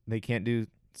do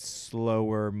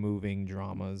slower moving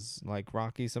dramas like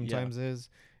Rocky sometimes is,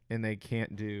 and they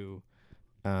can't do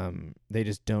they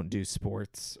just don't do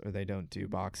sports, or they don't do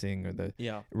boxing, or the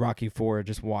Yeah. Rocky 4,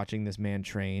 just watching this man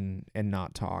train and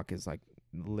not talk is like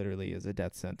literally is a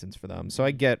death sentence for them. So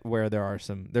I get where there are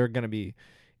going to be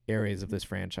areas of this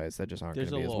franchise that just aren't going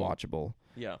There's to be a as lull. watchable.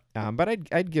 Yeah. But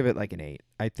I'd give it like an 8.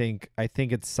 I think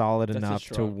it's solid That's a enough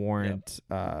to strong- warrant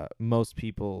most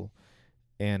people,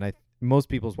 and most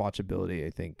people's watchability,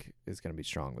 I think, is going to be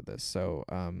strong with this. So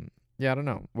I don't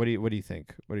know. What do you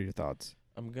think? What are your thoughts?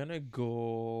 I'm gonna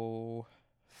go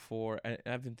for.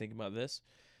 I've been thinking about this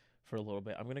for a little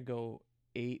bit. I'm gonna go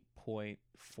 8.4.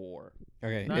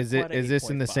 Okay, Not is quite a this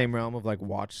in the 8.5. same realm of like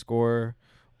watch score,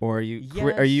 or are you Yes.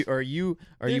 are you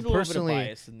There's a little personally bit of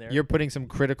bias in there. you're putting some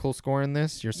critical score in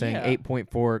this? You're saying Yeah.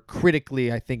 8.4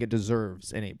 critically. I think it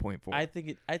deserves an 8.4. I think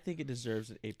it deserves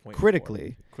an 8.4.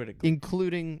 Critically,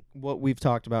 Critically. what we've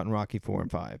talked about in Rocky 4 and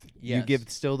 5. You Yes. give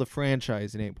still the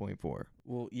franchise an 8.4.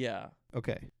 Well, yeah.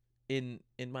 Okay. In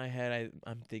my head,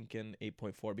 I'm thinking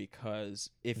 8.4 because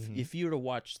if Mhm. if you were to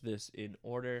watch this in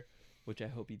order, which I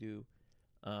hope you do,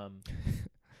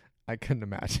 I couldn't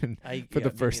imagine I for yeah,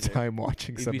 the me first neither. time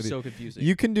watching It'd somebody. be so confusing.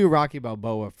 You can do Rocky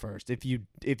Balboa first if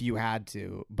you had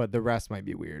to, but the rest might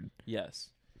be weird.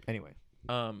 Yes. Anyway.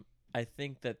 I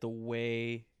think that the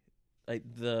way, like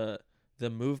the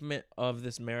movement of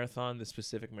this marathon, this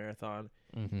specific marathon,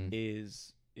 Mm-hmm.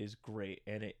 is great,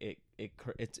 and it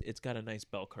it's got a nice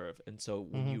bell curve, and so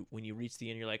when you reach the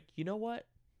end, you're like, you know what,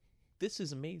 this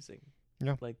is amazing.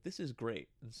 Yeah. Like, this is great.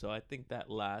 And so I think that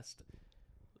last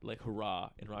like hurrah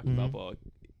in Rocky Balboa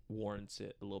warrants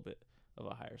it a little bit of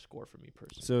a higher score for me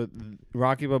personally. So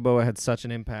Rocky Balboa had such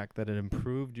an impact that it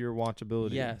improved your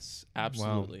watchability. Yes,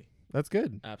 absolutely. Wow. That's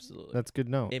good. Absolutely. That's good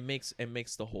note. It makes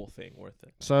the whole thing worth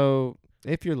it. So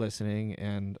if you're listening,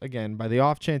 and again, by the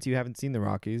off chance you haven't seen the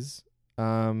Rockies,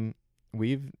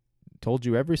 we've told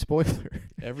you every spoiler.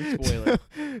 Every spoiler.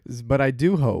 But I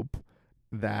do hope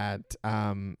that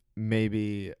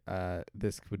maybe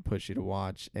this would push you to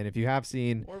watch. And if you have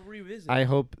seen, or revisit. I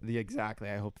hope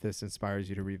I hope this inspires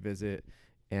you to revisit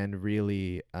and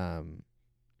really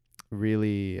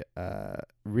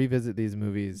revisit these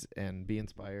movies and be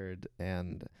inspired.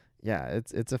 And yeah,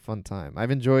 it's a fun time.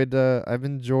 I've enjoyed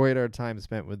our time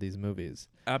spent with these movies.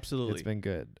 Absolutely. It's been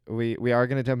good. We are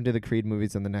going to jump into the Creed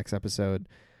movies in the next episode.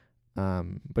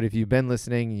 But if you've been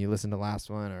listening and you listened to the last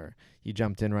one, or you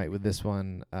jumped in right with this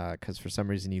one, 'cause for some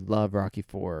reason you love Rocky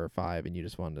 4 or 5 and you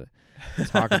just wanted to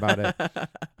talk about it,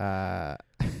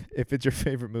 if it's your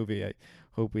favorite movie, I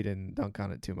hope we didn't dunk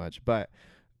on it too much. But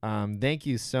thank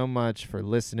you so much for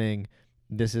listening.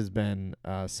 This has been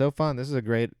so fun. This is a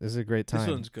great time. This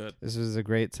one's good. This is a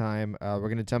great time. We're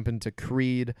going to jump into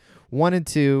Creed 1 and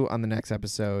 2 on the next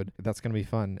episode. That's going to be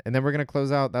fun. And then we're going to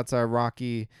close out. That's the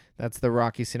Rocky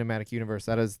Cinematic Universe.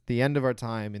 That is the end of our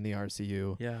time in the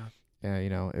RCU. Yeah.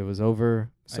 It was over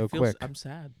so quick. I'm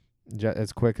sad.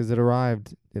 As quick as it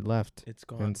arrived, it left. It's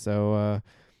gone. And so,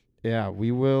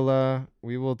 we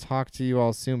will talk to you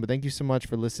all soon. But thank you so much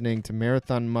for listening to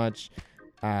Marathon Much.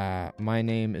 My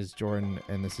name is Jordan,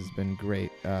 and this has been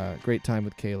great time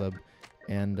with Caleb.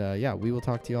 And we will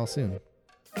talk to you all soon.